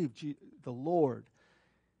believe the Lord.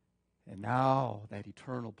 And now that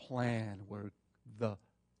eternal plan where the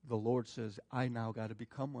Lord says, I now got to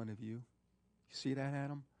become one of you. You see that,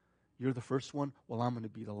 Adam? You're the first one. Well, I'm going to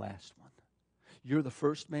be the last one. You're the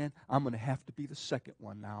first man. I'm going to have to be the second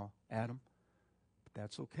one now, Adam. But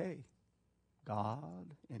that's okay.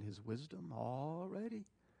 God, in His wisdom, already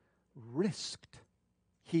risked.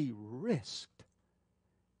 He risked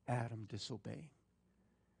Adam disobeying.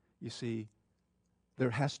 You see, there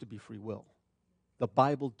has to be free will. The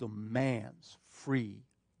Bible demands free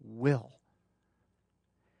will.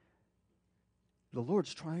 The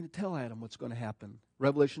Lord's trying to tell Adam what's going to happen.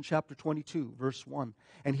 Revelation chapter 22, verse 1.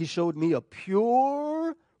 And He showed me a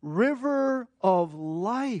pure river of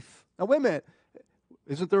life. Now, wait a minute.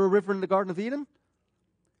 Isn't there a river in the Garden of Eden?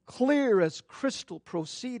 Clear as crystal,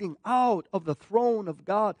 proceeding out of the throne of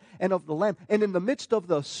God and of the Lamb. And in the midst of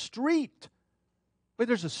the street. Wait,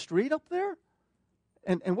 there's a street up there?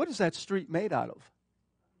 And what is that street made out of?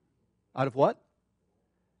 Out of what?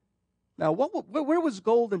 Now, where was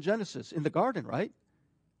gold in Genesis? In the garden, right?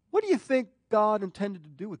 What do you think God intended to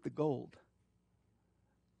do with the gold?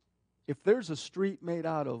 If there's a street made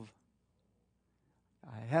out of,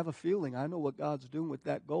 I have a feeling I know what God's doing with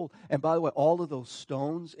that gold. And by the way, all of those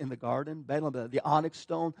stones in the garden, the onyx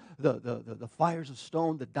stone, the fires of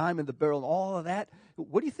stone, the diamond, the beryl, all of that,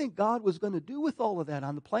 what do you think God was going to do with all of that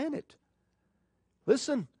on the planet?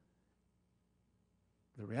 Listen.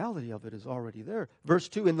 The reality of it is already there. Verse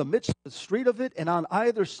 2, in the midst of the street of it, and on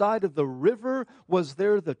either side of the river, was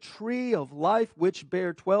there the tree of life, which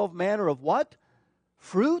bare 12 manner of what?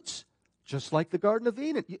 Fruits, just like the Garden of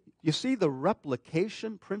Eden. You see the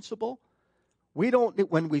replication principle?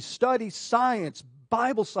 When we study science,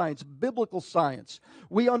 Bible science, biblical science,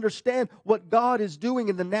 we understand what God is doing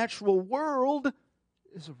in the natural world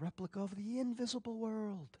is a replica of the invisible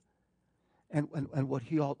world. And what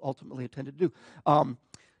He ultimately intended to do.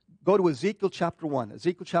 Go to Ezekiel chapter 1.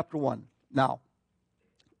 Ezekiel chapter 1. Now,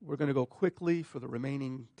 we're going to go quickly for the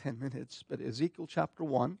remaining 10 minutes, but Ezekiel chapter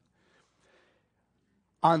 1.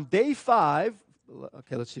 On day 5,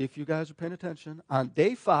 okay, let's see if you guys are paying attention. On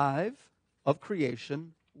day 5 of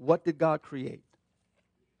creation, what did God create?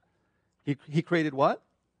 He created what?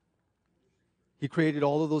 He created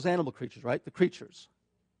all of those animal creatures, right? The creatures.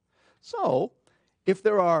 So, if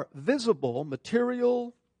there are visible,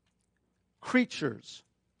 material creatures,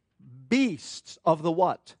 beasts of the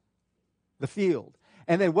what? The field.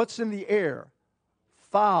 And then what's in the air?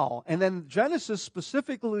 Fowl. And then Genesis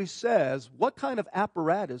specifically says, what kind of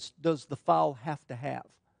apparatus does the fowl have to have?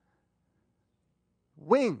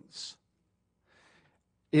 Wings.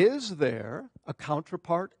 Is there a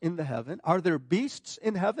counterpart in the heaven? Are there beasts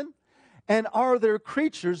in heaven? And are there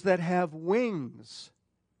creatures that have wings?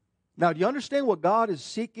 Now, do you understand what God is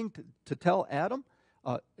seeking to tell Adam?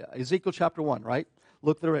 Ezekiel chapter 1, right?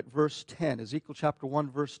 Look there at verse 10. Ezekiel chapter 1,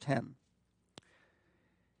 verse 10.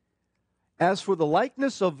 As for the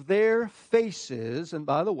likeness of their faces, and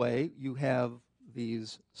by the way, you have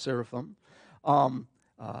these seraphim.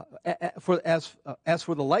 As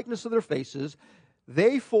for the likeness of their faces,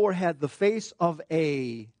 they four had the face of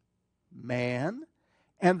a man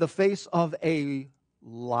and the face of a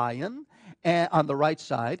lion on the right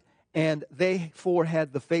side, and they four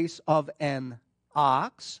had the face of an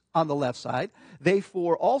ox on the left side. They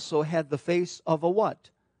four also had the face of a what?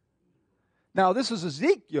 Now, this is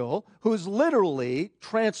Ezekiel, who's literally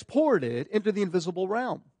transported into the invisible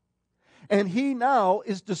realm. And he now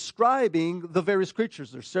is describing the various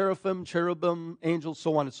creatures. There's seraphim, cherubim, angels,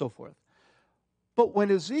 so on and so forth. But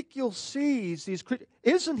when Ezekiel sees these creatures,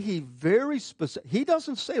 isn't he very specific? He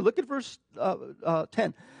doesn't say, look at verse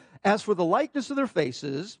 10. As for the likeness of their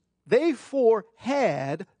faces, they four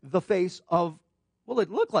had the face of, well,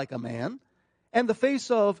 it looked like a man, and the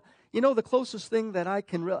face of, the closest thing that I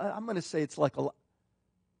can, I'm going to say it's like a,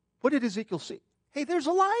 what did Ezekiel see? Hey, there's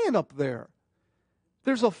a lion up there.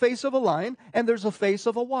 There's a face of a lion, and there's a face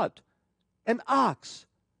of a what? An ox.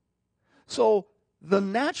 So the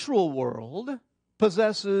natural world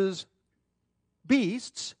possesses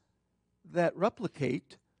beasts that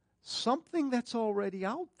replicate something that's already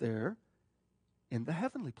out there in the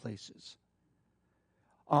heavenly places.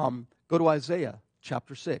 Go to Isaiah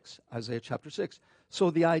chapter 6. Isaiah chapter 6. So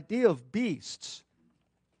the idea of beasts,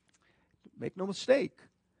 make no mistake,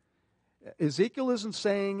 Ezekiel isn't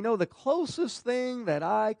saying, the closest thing that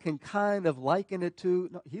I can kind of liken it to,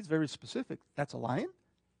 no, he's very specific. That's a lion,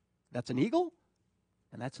 that's an eagle,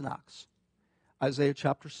 and that's an ox. Isaiah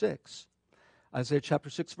chapter 6. Isaiah chapter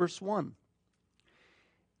 6, verse 1.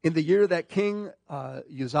 In the year that King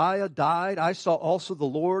Uzziah died, I saw also the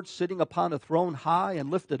Lord sitting upon a throne high and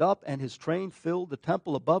lifted up, and his train filled the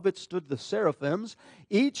temple. Above it stood the seraphims.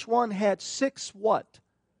 Each one had 6 what?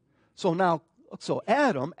 So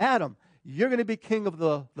Adam, you're going to be king of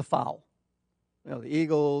the fowl. The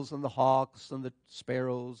eagles and the hawks and the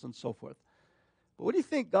sparrows and so forth. But what do you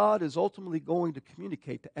think God is ultimately going to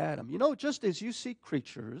communicate to Adam? Just as you see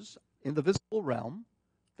creatures in the visible realm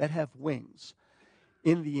that have wings,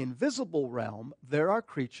 in the invisible realm, there are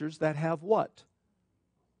creatures that have what?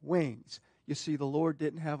 Wings. You see, the Lord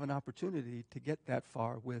didn't have an opportunity to get that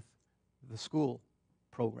far with the school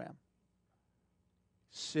program.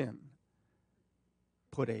 Sin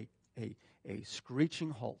put a screeching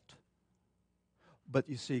halt. But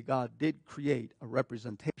you see, God did create a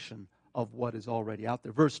representation of what is already out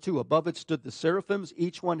there. Verse 2, above it stood the seraphims.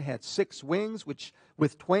 Each one had 6 wings, which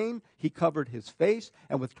with twain he covered his face,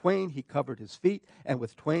 and with twain he covered his feet, and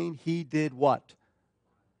with twain he did what?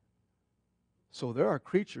 So there are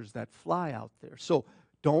creatures that fly out there. So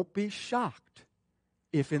don't be shocked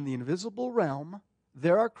if in the invisible realm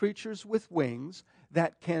there are creatures with wings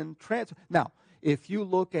that can transfer. Now, if you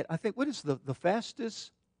look at, I think, what is the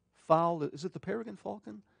fastest fowl? Is it the peregrine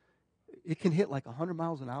falcon? It can hit like 100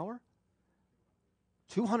 miles an hour.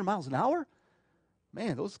 200 miles an hour?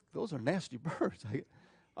 Man, those are nasty birds.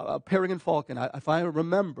 Peregrine falcon, if I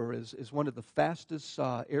remember, is one of the fastest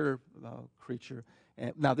air creature.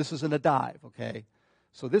 And now, this isn't a dive, okay?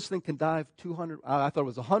 So this thing can dive 200, I thought it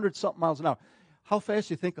was 100-something miles an hour. How fast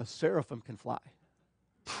do you think a seraphim can fly?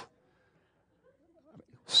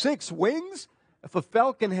 6 wings? If a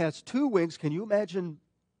falcon has 2 wings, can you imagine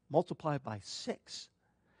multiply by 6?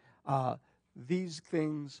 These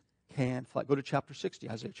things can fly. Go to chapter 60,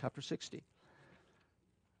 Isaiah chapter 60.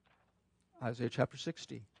 Isaiah chapter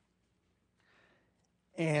 60.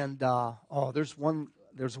 And there's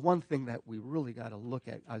one thing that we really got to look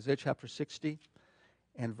at. Isaiah chapter 60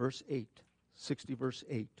 and verse 8. 60 verse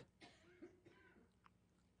 8.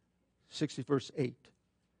 60 verse 8.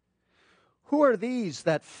 Who are these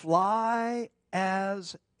that fly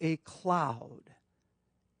as a cloud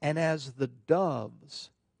and as the doves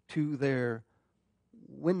to their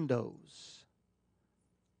windows?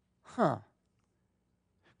 Go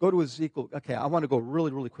to Ezekiel. Okay, I want to go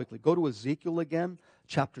really, really quickly. Go to Ezekiel again,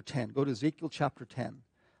 chapter 10. Go to Ezekiel chapter 10.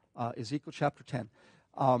 Ezekiel chapter 10.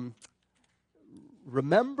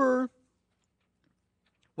 Remember,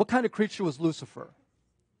 what kind of creature was Lucifer?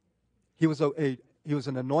 He was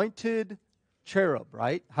an anointed cherub,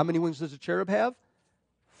 right? How many wings does a cherub have?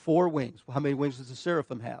 4 wings. How many wings does a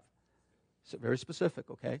seraphim have? So very specific,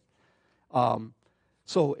 okay?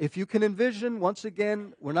 So if you can envision, once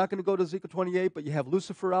again, we're not going to go to Ezekiel 28, but you have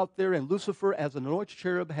Lucifer out there, and Lucifer, as an anointed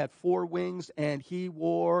cherub, had 4 wings, and he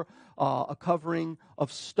wore a covering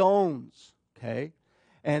of stones, okay?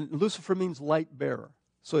 And Lucifer means light bearer.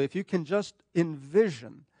 So if you can just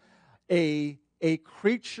envision a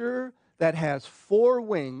creature that has 4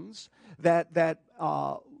 wings, that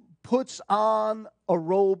puts on a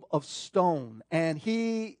robe of stone, and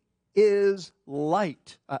he is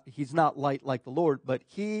light. He's not light like the Lord, but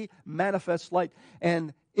he manifests light.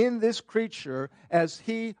 And in this creature, as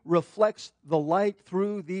he reflects the light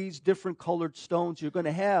through these different colored stones, you're going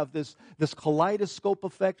to have this kaleidoscope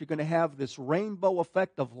effect. You're going to have this rainbow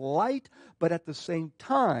effect of light, but at the same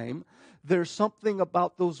time, there's something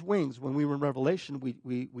about those wings. When we were in Revelation,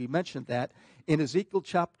 we mentioned that. In Ezekiel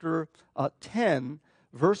chapter 10,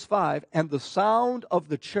 verse 5, and the sound of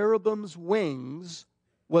the cherubim's wings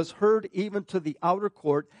was heard even to the outer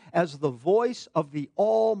court as the voice of the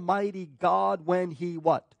Almighty God when he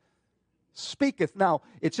what? Speaketh. Now,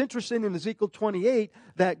 it's interesting in Ezekiel 28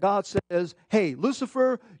 that God says, hey,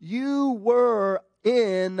 Lucifer, you were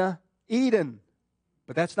in Eden.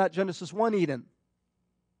 But that's not Genesis 1 Eden.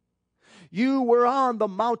 You were on the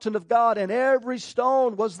mountain of God, and every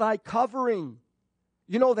stone was thy covering.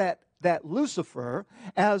 You know that Lucifer,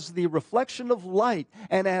 as the reflection of light,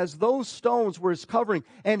 and as those stones were his covering,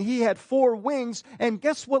 and he had 4 wings, and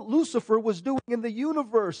guess what Lucifer was doing in the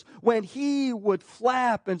universe? When he would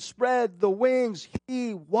flap and spread the wings,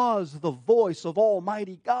 he was the voice of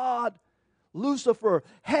Almighty God. Lucifer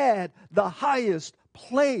had the highest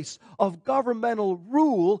place of governmental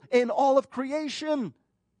rule in all of creation.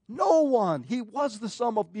 No one. He was the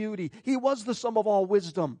sum of beauty. He was the sum of all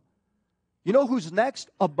wisdom. You know who's next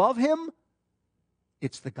above him?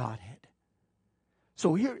 It's the Godhead.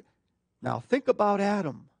 So here, now think about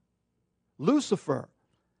Adam. Lucifer,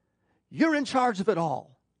 you're in charge of it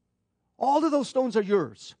all. All of those stones are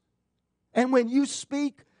yours. And when you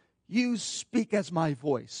speak as my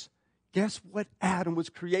voice. Guess what Adam was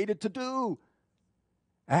created to do?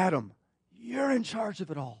 Adam, you're in charge of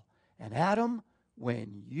it all. And Adam,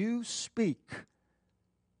 when you speak,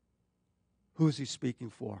 who is he speaking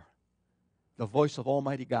for? The voice of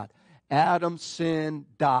Almighty God. Adam's sin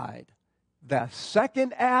died. The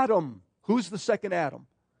second Adam. Who's the second Adam?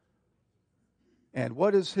 And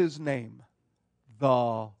what is his name?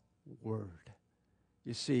 The Word.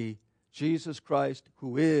 You see, Jesus Christ,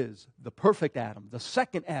 who is the perfect Adam, the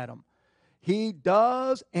second Adam, he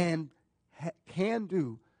does and can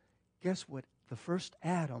do, guess what the first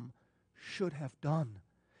Adam should have done.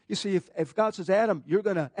 You see, if God says, Adam, you're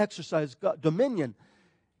going to exercise dominion,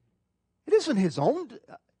 it isn't his own.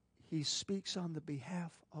 He speaks on the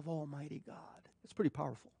behalf of Almighty God. It's pretty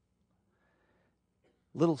powerful.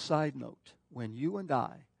 Little side note, when you and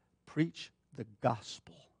I preach the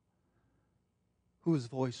gospel, whose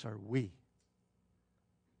voice are we?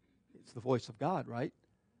 It's the voice of God, right?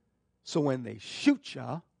 So when they shoot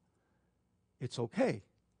you, it's okay.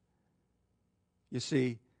 You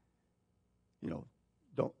see,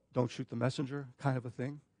 don't shoot the messenger kind of a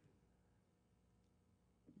thing.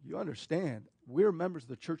 You understand, we're members of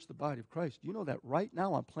the church, the body of Christ. You know that right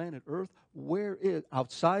now on planet Earth,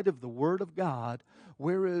 outside of the Word of God,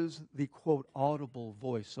 where is the, quote, audible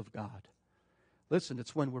voice of God? Listen,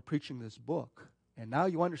 it's when we're preaching this book. And now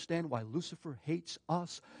you understand why Lucifer hates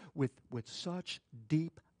us with such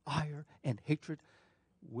deep ire and hatred.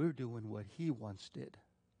 We're doing what he once did.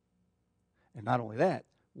 And not only that,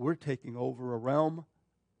 we're taking over a realm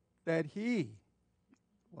that he,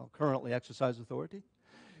 currently exercises authority.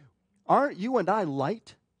 Aren't you and I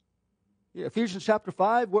light? Ephesians chapter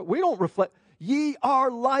 5, we don't reflect. Ye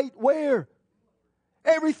are light where?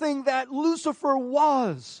 Everything that Lucifer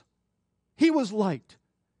was. He was light.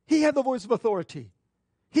 He had the voice of authority.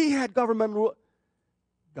 He had government rule.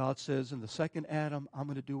 God says, in the second Adam, I'm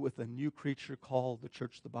going to do it with a new creature called the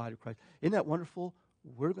church, the body of Christ. Isn't that wonderful?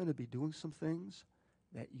 We're going to be doing some things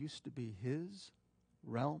that used to be his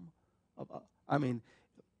realm.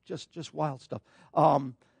 Just wild stuff.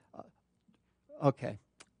 Okay.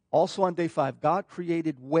 Also on day 5, God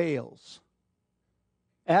created whales.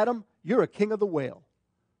 Adam, you're a king of the whale.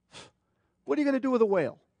 What are you going to do with a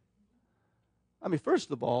whale? First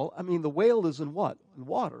of all, the whale is in what? In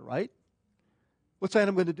water, right? What's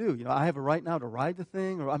Adam going to do? I have a right now to ride the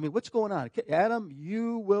thing? Or, what's going on? Adam,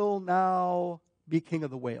 you will now be king of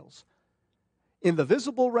the whales. In the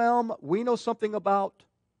visible realm, we know something about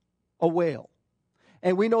a whale.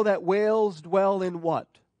 And we know that whales dwell in what?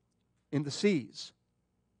 In the seas.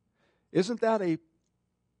 Isn't that a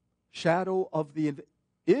shadow of the...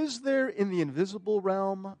 Is there in the invisible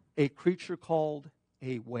realm a creature called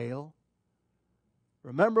a whale?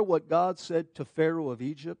 Remember what God said to Pharaoh of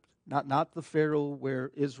Egypt? Not the Pharaoh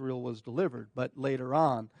where Israel was delivered, but later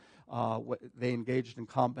on, they engaged in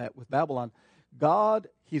combat with Babylon. God,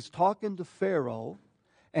 he's talking to Pharaoh,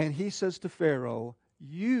 and he says to Pharaoh,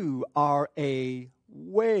 "You are a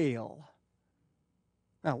whale."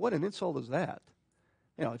 Now, what an insult is that?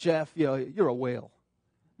 Jeff, you're a whale.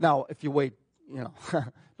 Now, if you wait,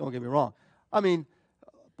 don't get me wrong. I mean,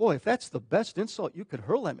 boy, if that's the best insult you could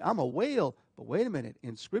hurl at me, I'm a whale. But wait a minute,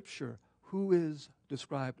 in Scripture, who is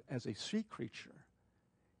described as a sea creature?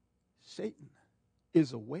 Satan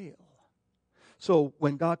is a whale. So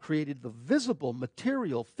when God created the visible,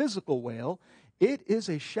 material, physical whale, it is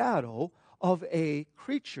a shadow of a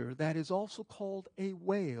creature that is also called a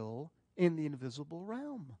whale in the invisible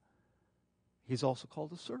realm. He's also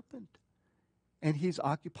called a serpent. And he's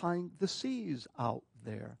occupying the seas out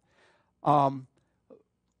there.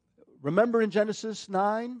 Remember in Genesis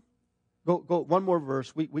 9? Go one more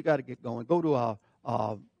verse. We got to get going. Go to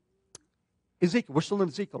Ezekiel. We're still in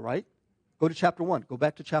Ezekiel, right? Go to chapter 1. Go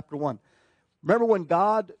back to chapter 1. Remember when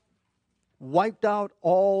God wiped out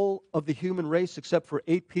all of the human race except for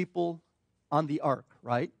 8 people on the ark,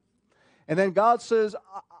 right? And then God says,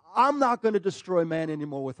 I'm not going to destroy man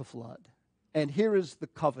anymore with a flood. And here is the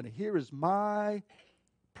covenant. Here is my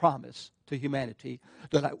promise to humanity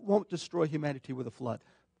that I won't destroy humanity with a flood.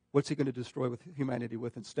 What's he going to destroy with humanity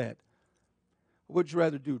with instead? Would you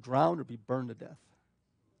rather do, drown or be burned to death?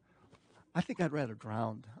 I think I'd rather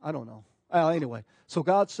drown. I don't know. Anyway, so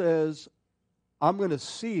God says, I'm going to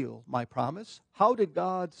seal my promise. How did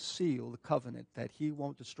God seal the covenant that he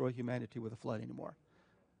won't destroy humanity with a flood anymore?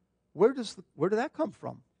 Where did that come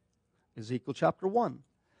from? Ezekiel chapter 1,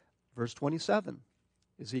 verse 27.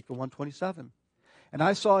 Ezekiel 1:27. And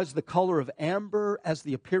I saw as the color of amber, as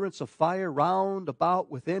the appearance of fire round about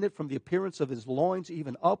within it, from the appearance of his loins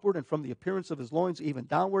even upward, and from the appearance of his loins even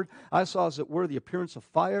downward. I saw as it were the appearance of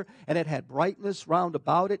fire, and it had brightness round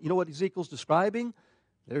about it. You know what Ezekiel's describing?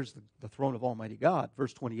 There's the throne of Almighty God.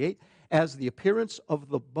 Verse 28, as the appearance of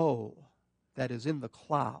the bow that is in the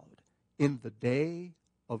cloud in the day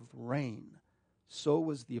of rain, so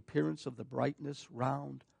was the appearance of the brightness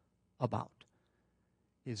round about.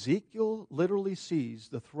 Ezekiel literally sees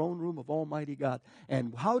the throne room of Almighty God.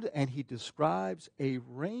 And he describes a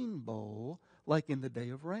rainbow like in the day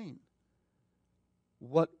of rain.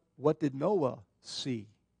 What did Noah see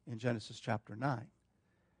in Genesis chapter 9?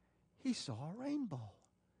 He saw a rainbow.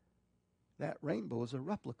 That rainbow is a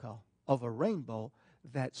replica of a rainbow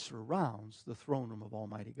that surrounds the throne room of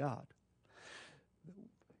Almighty God.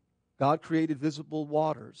 God created visible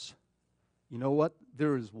waters. You know what?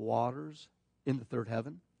 There is waters in the third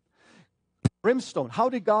heaven. Brimstone. How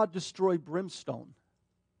did God destroy brimstone?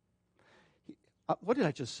 What did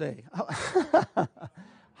I just say?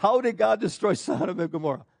 How did God destroy Sodom and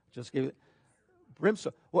Gomorrah? Just gave it.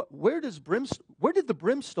 Brimstone. Where did the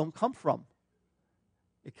brimstone come from?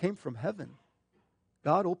 It came from heaven.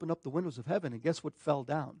 God opened up the windows of heaven, and guess what fell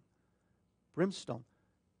down? Brimstone.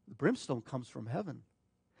 The brimstone comes from heaven.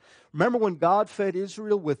 Remember when God fed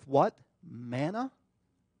Israel with what? Manna?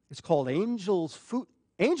 It's called angels' food.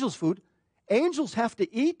 Angels' food? Angels have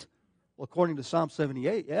to eat? Well, according to Psalm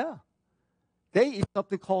 78, yeah. They eat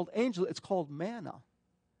something called angel. It's called manna.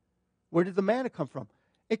 Where did the manna come from?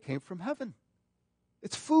 It came from heaven.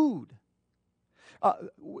 It's food.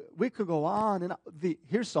 We could go on. And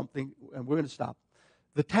here's something, and we're going to stop.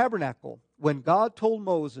 The tabernacle, when God told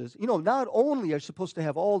Moses, not only are you supposed to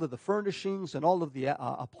have all of the furnishings and all of the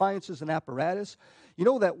appliances and apparatus, you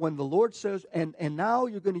know that when the Lord says, and now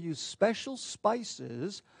you're going to use special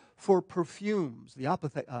spices for perfumes, the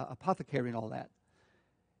apothecary and all that.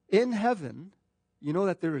 In heaven, you know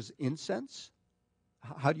that there is incense.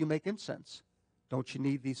 How do you make incense? Don't you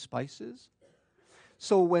need these spices?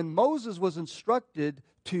 So when Moses was instructed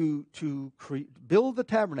to build the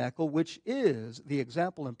tabernacle, which is the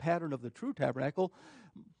example and pattern of the true tabernacle,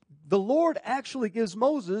 the Lord actually gives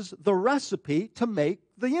Moses the recipe to make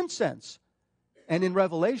the incense. And in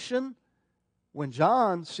Revelation, when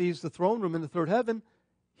John sees the throne room in the third heaven,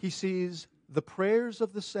 he sees the prayers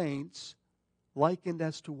of the saints likened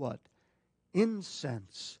as to what?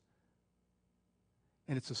 Incense.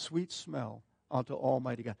 And it's a sweet smell unto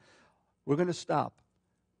Almighty God. We're going to stop.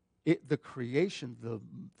 The creation,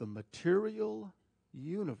 the material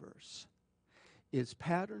universe is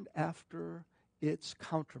patterned after its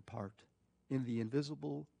counterpart in the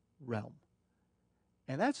invisible realm.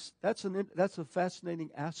 And that's a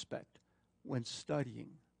fascinating aspect when studying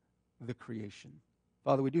the creation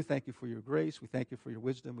Father, we do thank you for your grace. We thank you for your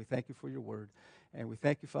wisdom. We thank you for your word. And we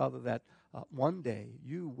thank you, Father, that one day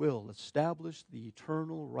you will establish the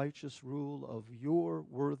eternal righteous rule of your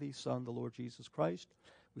worthy Son, the Lord Jesus Christ.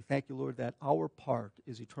 We thank you, Lord, that our part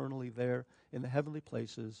is eternally there in the heavenly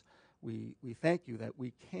places. We thank you that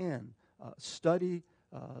we can study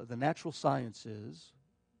the natural sciences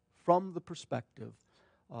from the perspective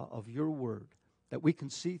of your word, that we can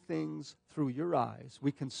see things through your eyes.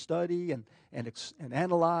 We can study and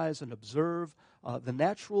analyze and observe the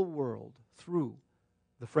natural world through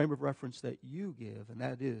the frame of reference that you give, and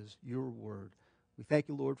that is your word. We thank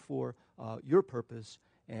you, Lord, for your purpose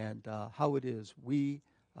and how it is we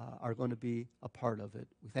are going to be a part of it.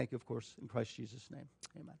 We thank you, of course, in Christ Jesus' name.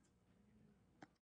 Amen.